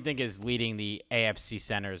there. Who do you think is leading the AFC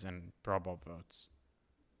centers and Pro Bowl votes?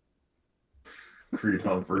 Creed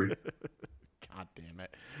Humphrey. God damn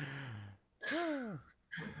it.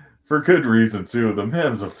 For good reason too. The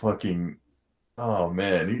man's a fucking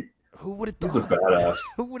Who would have thought? He's a badass.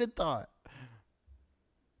 Who would have thought?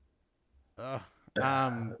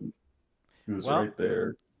 He was right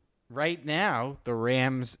there. right now, the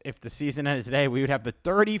Rams, if the season ended today, we would have the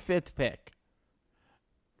 35th pick,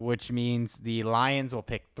 which means the Lions will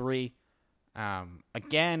pick 3.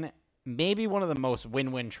 Again, maybe one of the most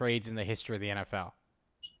win-win trades in the history of the NFL.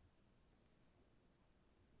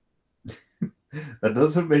 That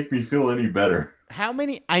doesn't make me feel any better. How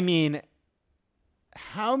many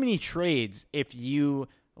trades, if you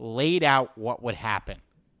laid out what would happen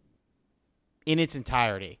in its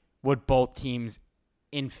entirety, would both teams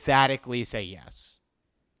emphatically say yes?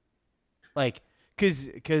 Like,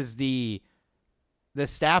 because the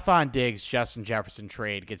Stephon Diggs, Justin Jefferson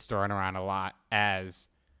trade gets thrown around a lot as,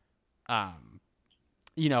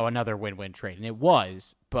 another win-win trade. And it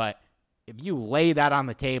was, but if you lay that on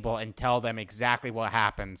the table and tell them exactly what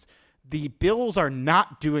happens, the Bills are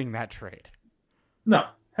not doing that trade. No,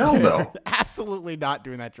 hell no. Absolutely not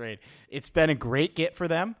doing that trade. It's been a great get for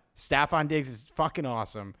them. Stephon Diggs is fucking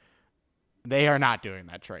awesome. They are not doing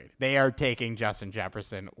that trade. They are taking Justin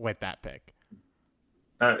Jefferson with that pick.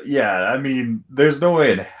 Yeah, I mean, there's no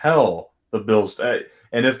way in hell the Bills.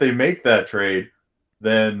 And if they make that trade,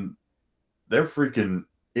 then they're freaking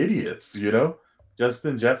idiots,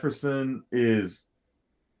 Justin Jefferson is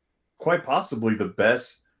quite possibly the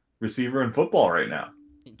best receiver in football right now.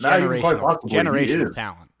 Generational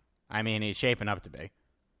talent. I mean, he's shaping up to be.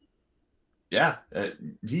 Yeah,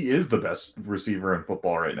 he is the best receiver in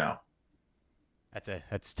football right now.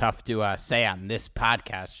 That's tough to say on this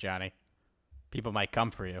podcast, Johnny. People might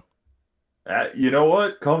come for you. You know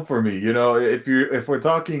what? Come for me. If we're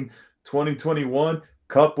talking 2021,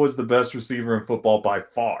 Kupp was the best receiver in football by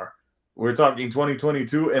far. We're talking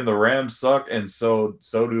 2022, and the Rams suck, and so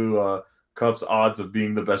do Kupp's odds of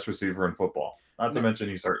being the best receiver in football. Not to mention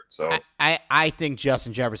he's hurt. So I think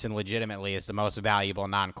Justin Jefferson legitimately is the most valuable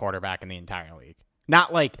non-quarterback in the entire league.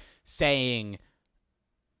 Not like saying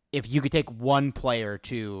if you could take one player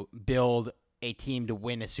to build a team to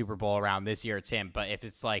win a Super Bowl around this year, it's him. But if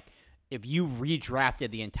it's like if you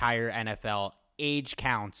redrafted the entire NFL, age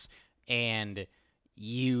counts, and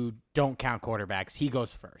you don't count quarterbacks, he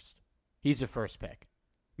goes first. He's the first pick.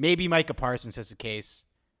 Maybe Micah Parsons is the case,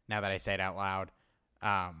 now that I say it out loud.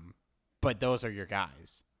 But those are your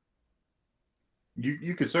guys.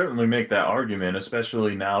 You could certainly make that argument,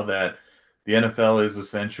 especially now that the NFL is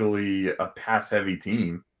essentially a pass-heavy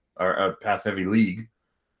team or a pass-heavy league.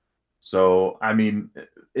 So, I mean,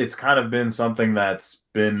 it's kind of been something that's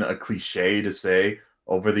been a cliche to say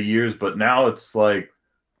over the years, but now it's like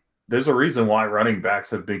there's a reason why running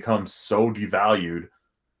backs have become so devalued.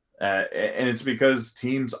 And it's because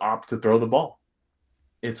teams opt to throw the ball.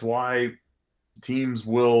 It's why teams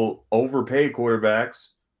will overpay quarterbacks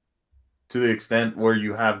to the extent where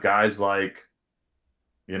you have guys like,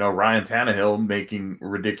 Ryan Tannehill making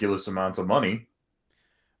ridiculous amounts of money.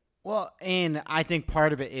 Well, and I think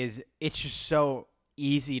part of it is it's just so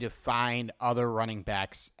easy to find other running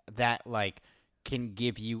backs that can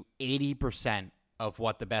give you 80% of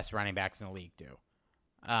what the best running backs in the league do.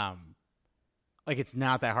 It's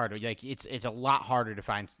not that hard. It's a lot harder to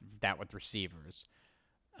find that with receivers.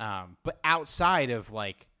 But outside of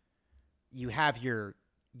you have your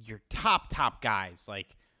top guys,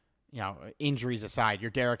 injuries aside,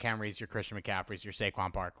 your Derrick Henrys, your Christian McCaffreys, your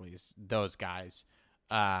Saquon Barkleys, those guys.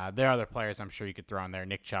 There are other players I'm sure you could throw in there.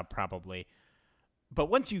 Nick Chubb probably. But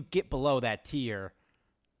once you get below that tier,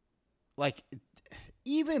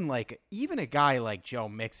 even a guy like Joe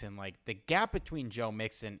Mixon, the gap between Joe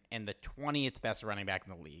Mixon and the 20th best running back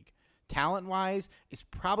in the league, talent-wise, is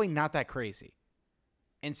probably not that crazy.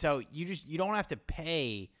 And so you don't have to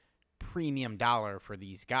pay premium dollar for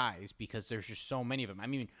these guys because there's just so many of them. I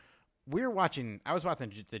mean, I was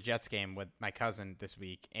watching the Jets game with my cousin this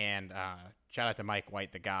week, and shout out to Mike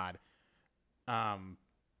White, the God.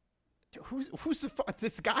 Who's the fuck?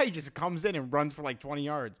 This guy just comes in and runs for 20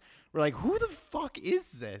 yards. We're like, who the fuck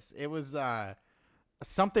is this? It was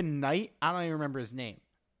something Knight. I don't even remember his name.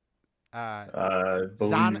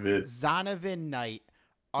 Zonovan Knight,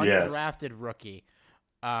 undrafted rookie.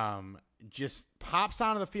 Just pops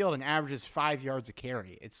onto the field and averages 5 yards a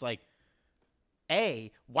carry. It's like,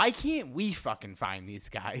 A, why can't we fucking find these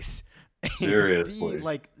guys? Seriously.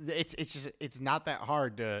 B, it's not that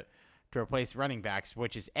hard to replace running backs,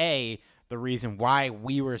 which is A, the reason why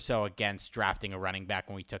we were so against drafting a running back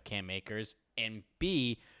when we took Cam Akers, and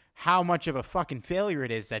B, how much of a fucking failure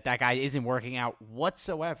it is that guy isn't working out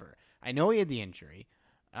whatsoever. I know he had the injury,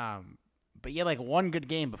 but he had one good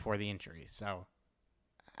game before the injury, so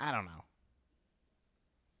I don't know.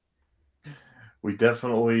 We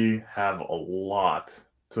definitely have a lot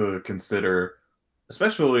to consider,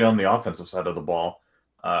 especially on the offensive side of the ball,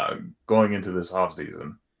 going into this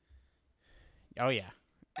offseason. Oh, yeah.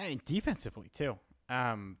 I mean, defensively too.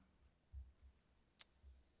 Yeah,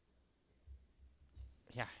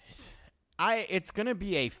 it's gonna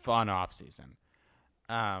be a fun offseason.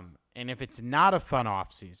 And if it's not a fun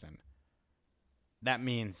offseason, that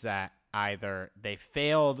means that either they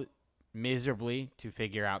failed miserably to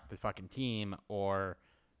figure out the fucking team, or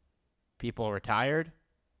people retired.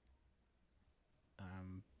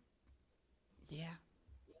 Yeah.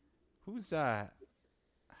 Who's I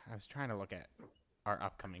was trying to look at our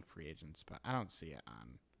upcoming free agents, but I don't see it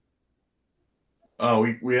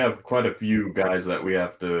on. We have quite a few guys that we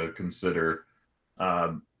have to consider.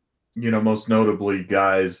 Most notably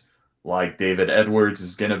guys like David Edwards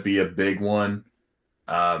is going to be a big one.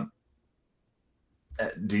 Do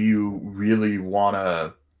you really want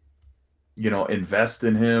to, invest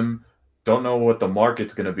in him? Don't know what the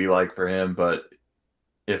market's going to be like for him, but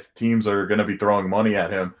if teams are going to be throwing money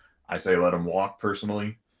at him, I say let him walk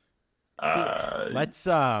personally. Let's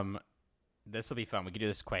this will be fun. We can do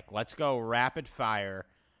this quick. Let's go rapid fire.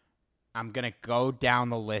 I'm gonna go down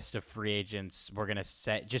the list of free agents. We're gonna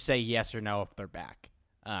say yes or no if they're back,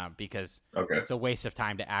 because it's a waste of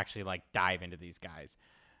time to actually dive into these guys.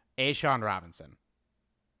 A'Shawn Robinson.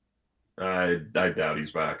 I doubt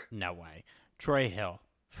he's back. No way. Troy Hill.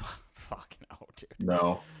 Fuck no, dude.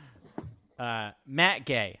 No. Matt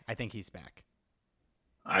Gay. I think he's back.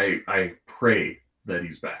 I pray that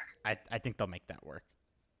he's back. I think they'll make that work.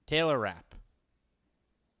 Taylor Rapp.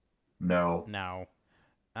 No.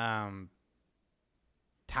 Ty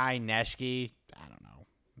Neshke. I don't know.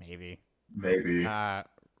 Maybe.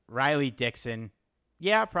 Riley Dixon.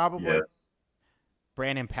 Yeah, probably. Yeah.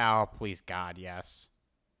 Brandon Powell. Please, God, yes.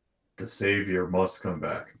 The savior must come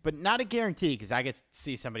back. But not a guarantee, because I get to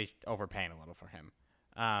see somebody overpaying a little for him.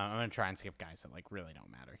 I'm going to try and skip guys that really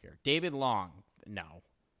don't matter here. David Long. No.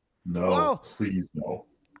 No, please no.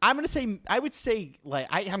 I'm going to say, I would say,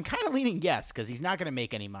 I'm kind of leaning yes, because he's not going to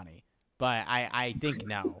make any money. But I think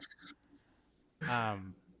no.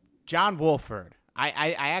 John Wolford.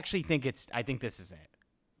 I actually think I think this is it.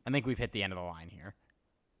 I think we've hit the end of the line here.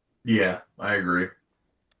 Yeah, I agree.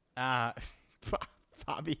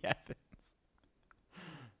 Bobby Evans.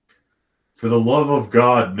 For the love of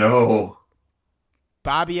God, no.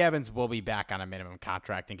 Bobby Evans will be back on a minimum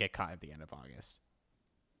contract and get cut at the end of August.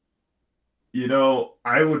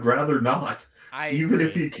 I would rather not. Even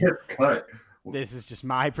if he gets cut. This is just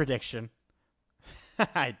my prediction.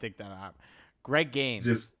 I think that up. Greg Gaines.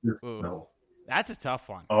 Just no. That's a tough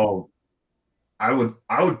one. Oh, I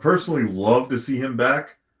would personally love to see him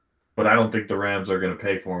back, but I don't think the Rams are going to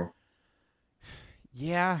pay for him.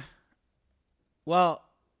 Yeah. Well,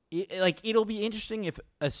 it'll be interesting if,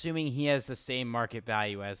 assuming he has the same market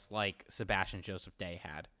value as Sebastian Joseph Day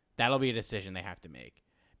had. That'll be a decision they have to make,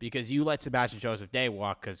 because you let Sebastian Joseph Day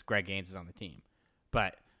walk because Greg Gaines is on the team,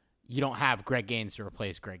 but you don't have Greg Gaines to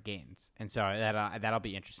replace Greg Gaines, and so that'll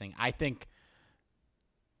be interesting. I think.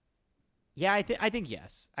 Yeah, I think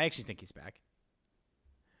yes. I actually think he's back.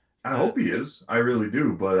 I hope he is. I really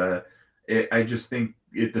do, but I just think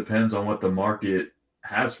it depends on what the market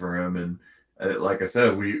has for him, and like I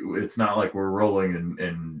said, it's not like we're rolling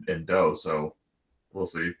in dough, so we'll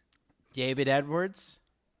see. David Edwards,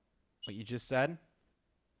 what you just said.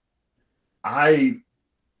 Here's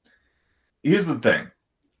the thing.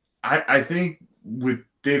 I think with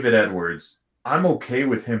David Edwards, I'm okay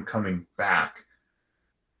with him coming back,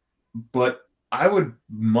 but I would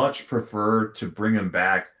much prefer to bring him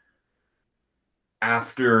back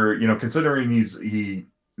after, considering he's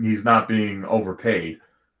not being overpaid,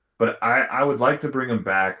 but I would like to bring him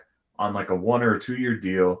back on a 1 or 2 year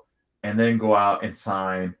deal, and then go out and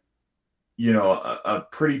sign, a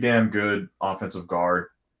pretty damn good offensive guard,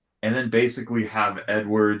 and then basically have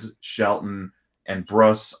Edwards, Shelton, and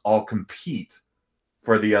Bruss all compete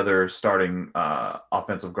for the other starting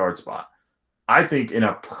offensive guard spot. I think in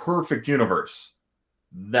a perfect universe,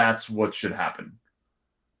 that's what should happen.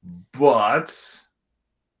 But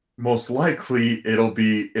most likely it'll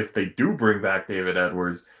be, if they do bring back David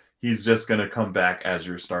Edwards, he's just going to come back as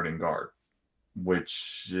your starting guard,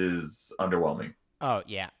 which is underwhelming. Oh,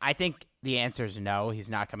 yeah. I think the answer is no, he's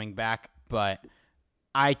not coming back, but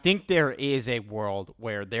I think there is a world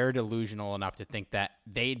where they're delusional enough to think that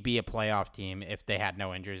they'd be a playoff team if they had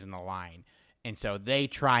no injuries in the line. And so they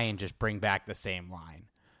try and just bring back the same line,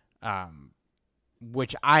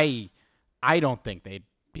 which I don't think they'd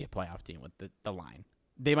be a playoff team with the line.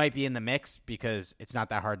 They might be in the mix because it's not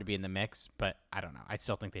that hard to be in the mix, but I don't know. I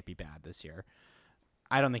still think they'd be bad this year.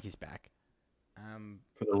 I don't think he's back.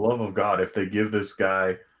 For the love of God, if they give this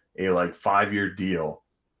guy a 5-year deal,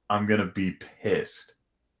 I'm going to be pissed.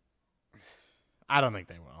 I don't think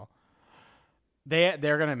they will.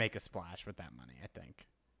 They're gonna make a splash with that money, I think.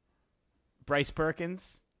 Bryce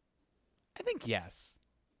Perkins, I think yes.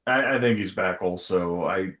 I think he's back also.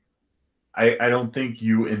 I don't think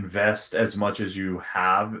you invest as much as you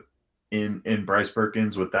have in Bryce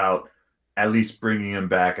Perkins without at least bringing him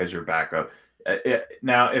back as your backup.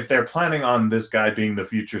 Now, if they're planning on this guy being the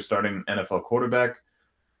future starting NFL quarterback,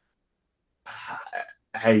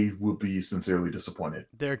 I would be sincerely disappointed.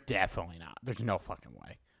 They're definitely not. There's no fucking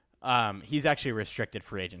way. He's actually a restricted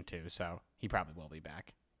free agent too, so he probably will be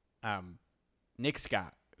back. Nick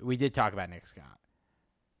Scott. We did talk about Nick Scott.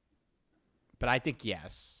 But I think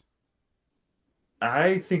yes.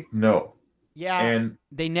 I think no. Yeah, and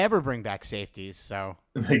they never bring back safeties, so.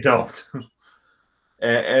 They don't.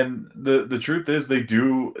 And the truth is they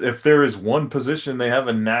do. If there is one position they have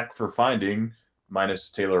a knack for finding,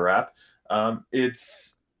 minus Taylor Rapp,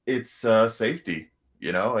 it's safety,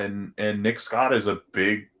 and Nick Scott is a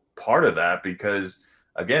big part of that because,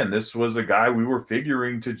 again, this was a guy we were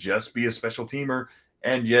figuring to just be a special teamer,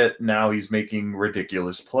 and yet now he's making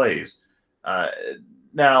ridiculous plays.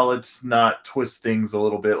 Now, let's not twist things a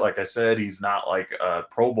little bit. Like I said, he's not like a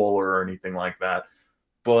Pro Bowler or anything like that.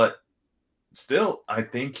 But still, I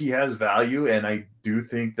think he has value, and I do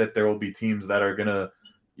think that there will be teams that are going to,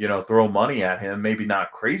 throw money at him. Maybe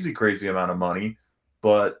not crazy amount of money,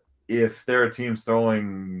 but if there are teams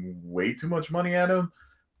throwing way too much money at him,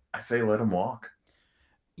 I say let him walk.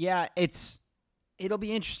 Yeah, it'll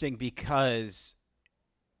be interesting because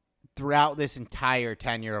throughout this entire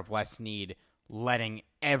tenure of Les Snead, letting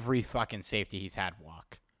every fucking safety he's had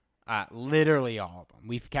walk. Literally all of them.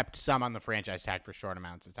 We've kept some on the franchise tag for short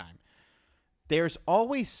amounts of time. There's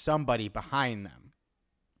always somebody behind them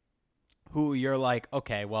who you're like,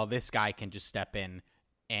 okay, well, this guy can just step in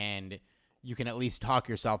and you can at least talk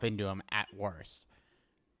yourself into him at worst.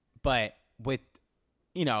 But with,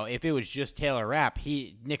 if it was just Taylor Rapp,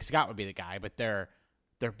 Nick Scott would be the guy, but they're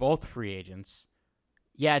both free agents.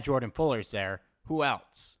 Yeah, Jordan Fuller's there. Who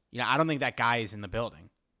else? I don't think that guy is in the building.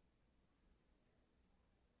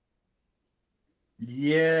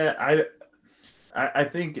 Yeah, I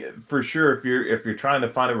think for sure if you're trying to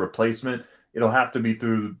find a replacement, it'll have to be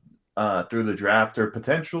through the draft or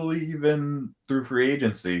potentially even through free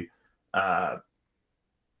agency. But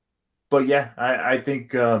yeah, I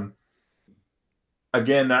think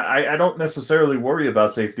again, I don't necessarily worry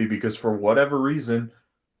about safety because for whatever reason,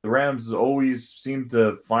 the Rams always seem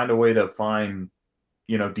to find a way to find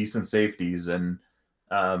decent safeties, and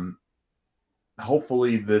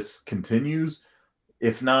hopefully this continues.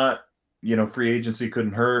 If not, free agency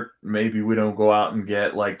couldn't hurt. Maybe we don't go out and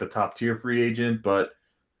get like the top tier free agent, but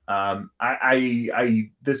I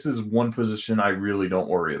this is one position I really don't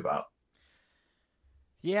worry about.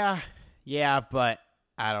 Yeah, but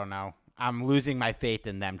I don't know. I'm losing my faith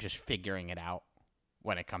in them just figuring it out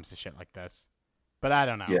when it comes to shit like this. But I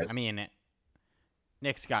don't know. Yes. I mean,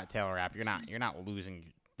 Nick Scott, Taylor Rapp, you're not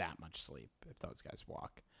losing that much sleep if those guys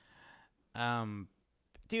walk.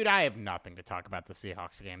 Dude, I have nothing to talk about the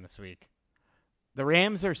Seahawks game this week. The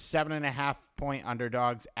Rams are 7.5-point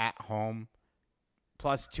underdogs at home,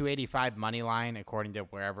 plus 285 money line, according to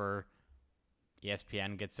wherever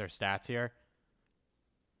ESPN gets their stats here.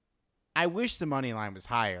 I wish the money line was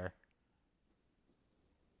higher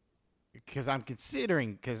because I'm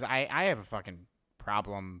considering, because I have a fucking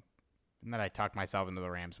problem that I talk myself into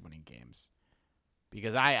the Rams winning games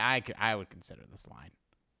because I would consider this line.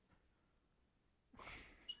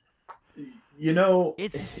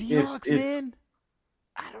 It's Seahawks, man.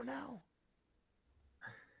 I don't know.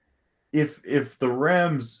 If the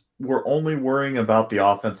Rams were only worrying about the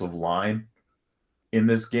offensive line in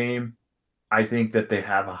this game, I think that they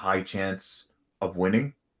have a high chance of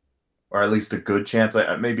winning, or at least a good chance.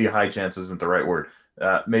 Maybe a high chance isn't the right word.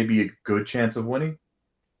 Maybe a good chance of winning.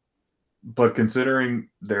 But considering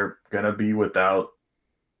they're going to be without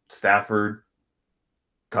Stafford,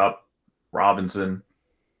 Kupp, Robinson,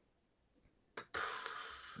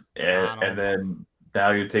 and then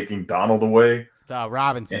now you're taking Donald away. The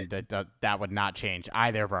Robinson, that would not change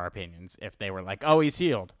either of our opinions if they were like, oh, he's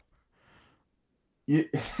healed. Yeah.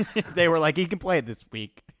 If they were like, he can play this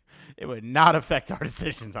week, it would not affect our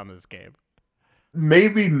decisions on this game.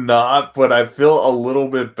 Maybe not, but I feel a little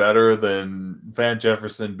bit better than Van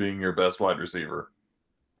Jefferson being your best wide receiver.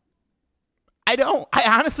 I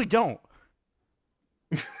honestly don't.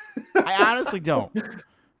 I honestly don't.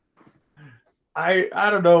 I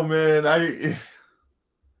don't know, man.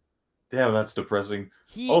 Damn, that's depressing.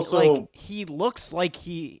 He looks like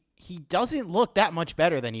he doesn't look that much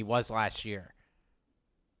better than he was last year.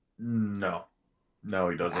 No,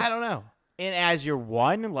 he doesn't. I don't know. And as your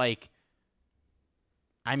one,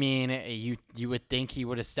 I mean, you would think he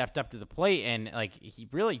would have stepped up to the plate, and like he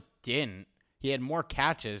really didn't. He had more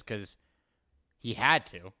catches because he had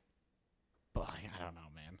to. But like, I don't know,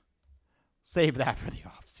 man. Save that for the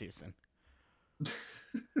offseason.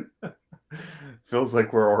 Feels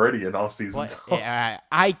like we're already in off-season talk.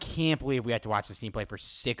 I can't believe we have to watch this team play for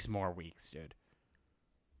 6 more weeks, dude.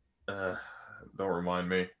 Don't remind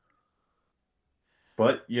me.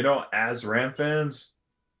 But, as Ram fans,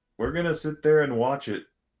 we're going to sit there and watch it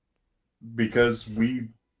because we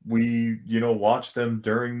watched them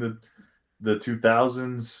during the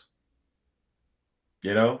 2000s.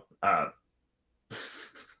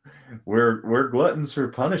 We're gluttons for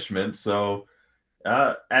punishment, so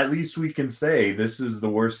at least we can say this is the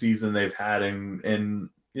worst season they've had in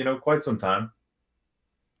quite some time.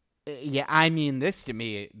 Yeah, I mean, this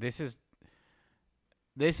is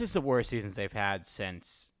the worst seasons they've had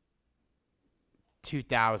since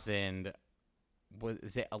 2000.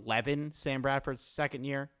 Was it 11? Sam Bradford's second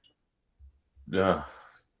year. Yeah.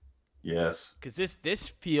 Yes. Because this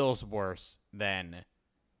feels worse than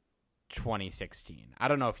 2016. I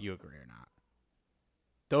don't know if you agree or not.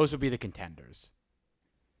 Those would be the contenders.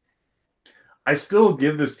 I still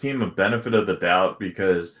give this team a benefit of the doubt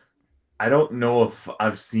because I don't know if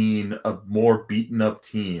I've seen a more beaten up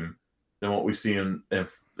team than what we see in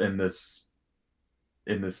this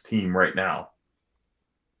team right now.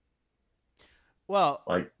 Well,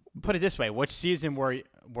 like, put it this way: which season were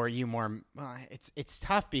you more? It's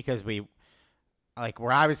tough because we're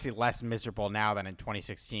obviously less miserable now than in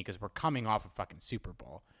 2016 because we're coming off a fucking Super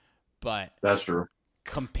Bowl. But that's true.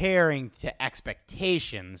 Comparing to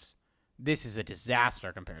expectations, this is a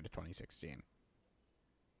disaster compared to 2016.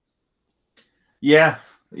 Yeah.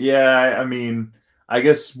 I mean, I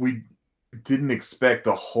guess we didn't expect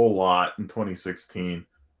a whole lot in 2016,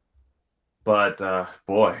 but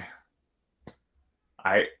boy,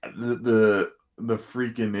 the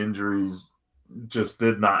freaking injuries just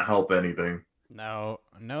did not help anything. No,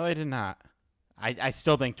 they did not. I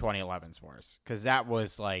still think 2011's worse because that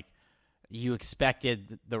was like you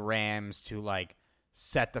expected the Rams to like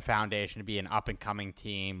set the foundation to be an up and coming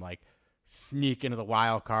team, like sneak into the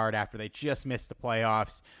wild card after they just missed the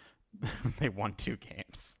playoffs. They won 2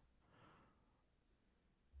 games.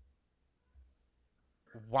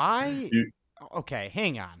 Why? Okay,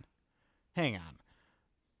 hang on.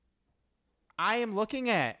 I am looking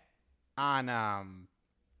at I'm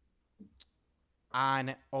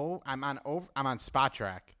on Spot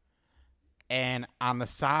Track, and on the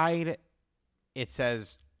side it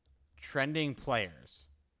says trending players,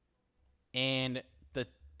 and the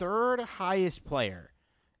third highest player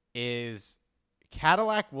is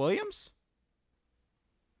Cadillac Williams.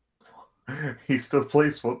 He still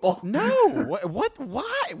plays football? No. What?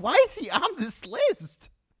 Why? Why is he on this list?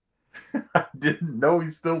 I didn't know he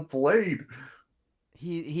still played.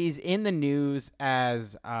 He's in the news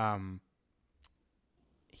as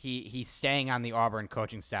he's staying on the Auburn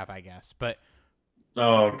coaching staff, I guess. But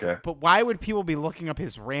okay. But why would people be looking up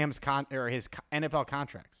his Rams or his NFL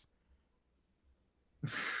contracts?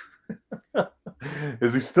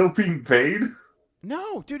 Is he still being paid?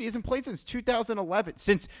 No, dude, he hasn't played since 2011.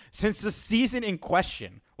 Since the season in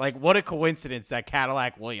question. Like, what a coincidence that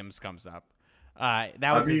Cadillac Williams comes up.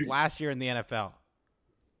 That was his last year in the NFL.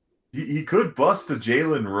 He could bust a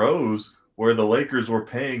Jalen Rose where the Lakers were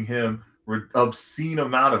paying him obscene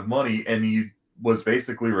amount of money and he was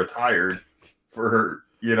basically retired for,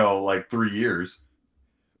 3 years.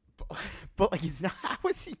 But like, he's not. How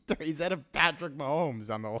is he? He's out of Patrick Mahomes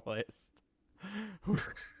on the list.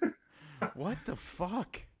 What the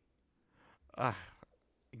fuck?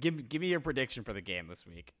 Give me your prediction for the game this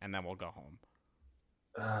week, and then we'll go home.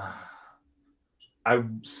 I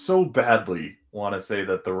so badly want to say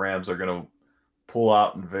that the Rams are going to pull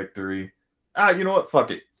out in victory. You know what?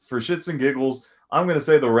 Fuck it. For shits and giggles, I'm going to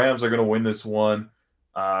say the Rams are going to win this one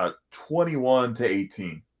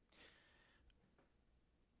 21-18.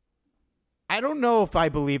 I don't know if I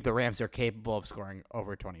believe the Rams are capable of scoring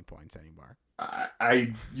over 20 points anymore.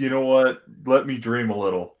 You know what? Let me dream a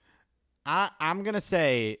little. I'm going to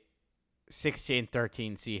say 16-13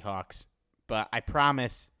 Seahawks, but I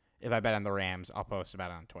promise if I bet on the Rams, I'll post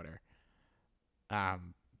about it on Twitter.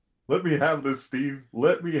 Let me have this, Steve.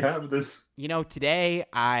 Let me have this. Today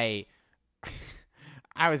I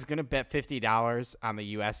was going to bet $50 on the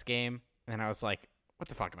U.S. game, and I was like, what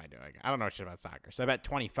the fuck am I doing? I don't know shit about soccer. So I bet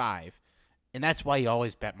 25, and that's why you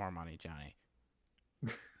always bet more money, Johnny.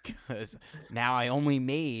 Because now I only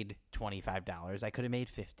made $25. I could have made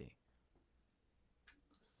 $50.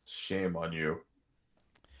 Shame on you.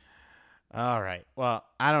 All right. Well,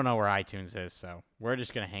 I don't know where iTunes is, so we're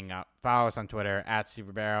just going to hang up. Follow us on Twitter,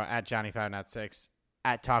 @SuperBarrow, @Johnny506,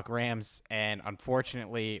 @TalkRams, and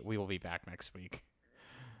unfortunately, we will be back next week.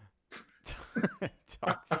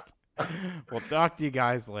 We'll talk to you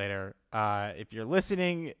guys later. If you're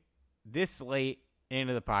listening this late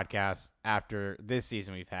into the podcast after this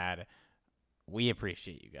season we've had, we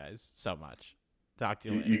appreciate you guys so much. Talk to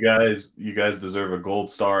you later. You guys deserve a gold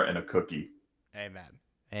star and a cookie. Amen.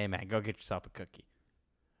 Go get yourself a cookie.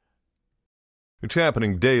 It's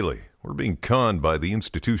happening daily. We're being conned by the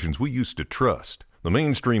institutions we used to trust. The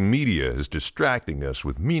mainstream media is distracting us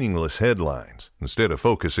with meaningless headlines instead of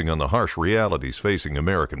focusing on the harsh realities facing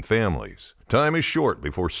American families. Time is short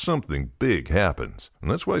before something big happens, and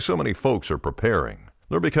that's why so many folks are preparing.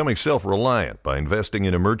 They're becoming self-reliant by investing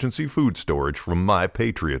in emergency food storage from My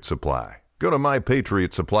Patriot Supply. Go to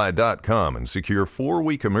MyPatriotSupply.com and secure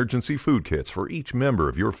 4-week emergency food kits for each member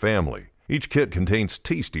of your family. Each kit contains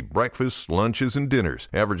tasty breakfasts, lunches, and dinners,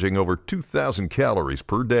 averaging over 2,000 calories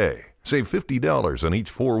per day. Save $50 on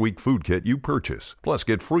each 4-week food kit you purchase. Plus,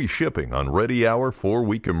 get free shipping on Ready Hour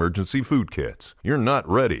 4-week emergency food kits. You're not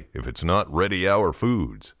ready if it's not Ready Hour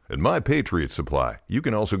foods. At My Patriot Supply, you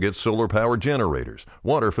can also get solar power generators,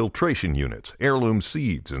 water filtration units, heirloom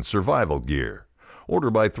seeds, and survival gear. Order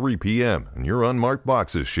by 3 p.m. and your unmarked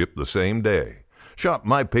boxes ship the same day. Shop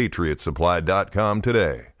MyPatriotSupply.com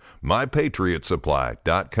today.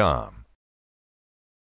 MyPatriotSupply.com.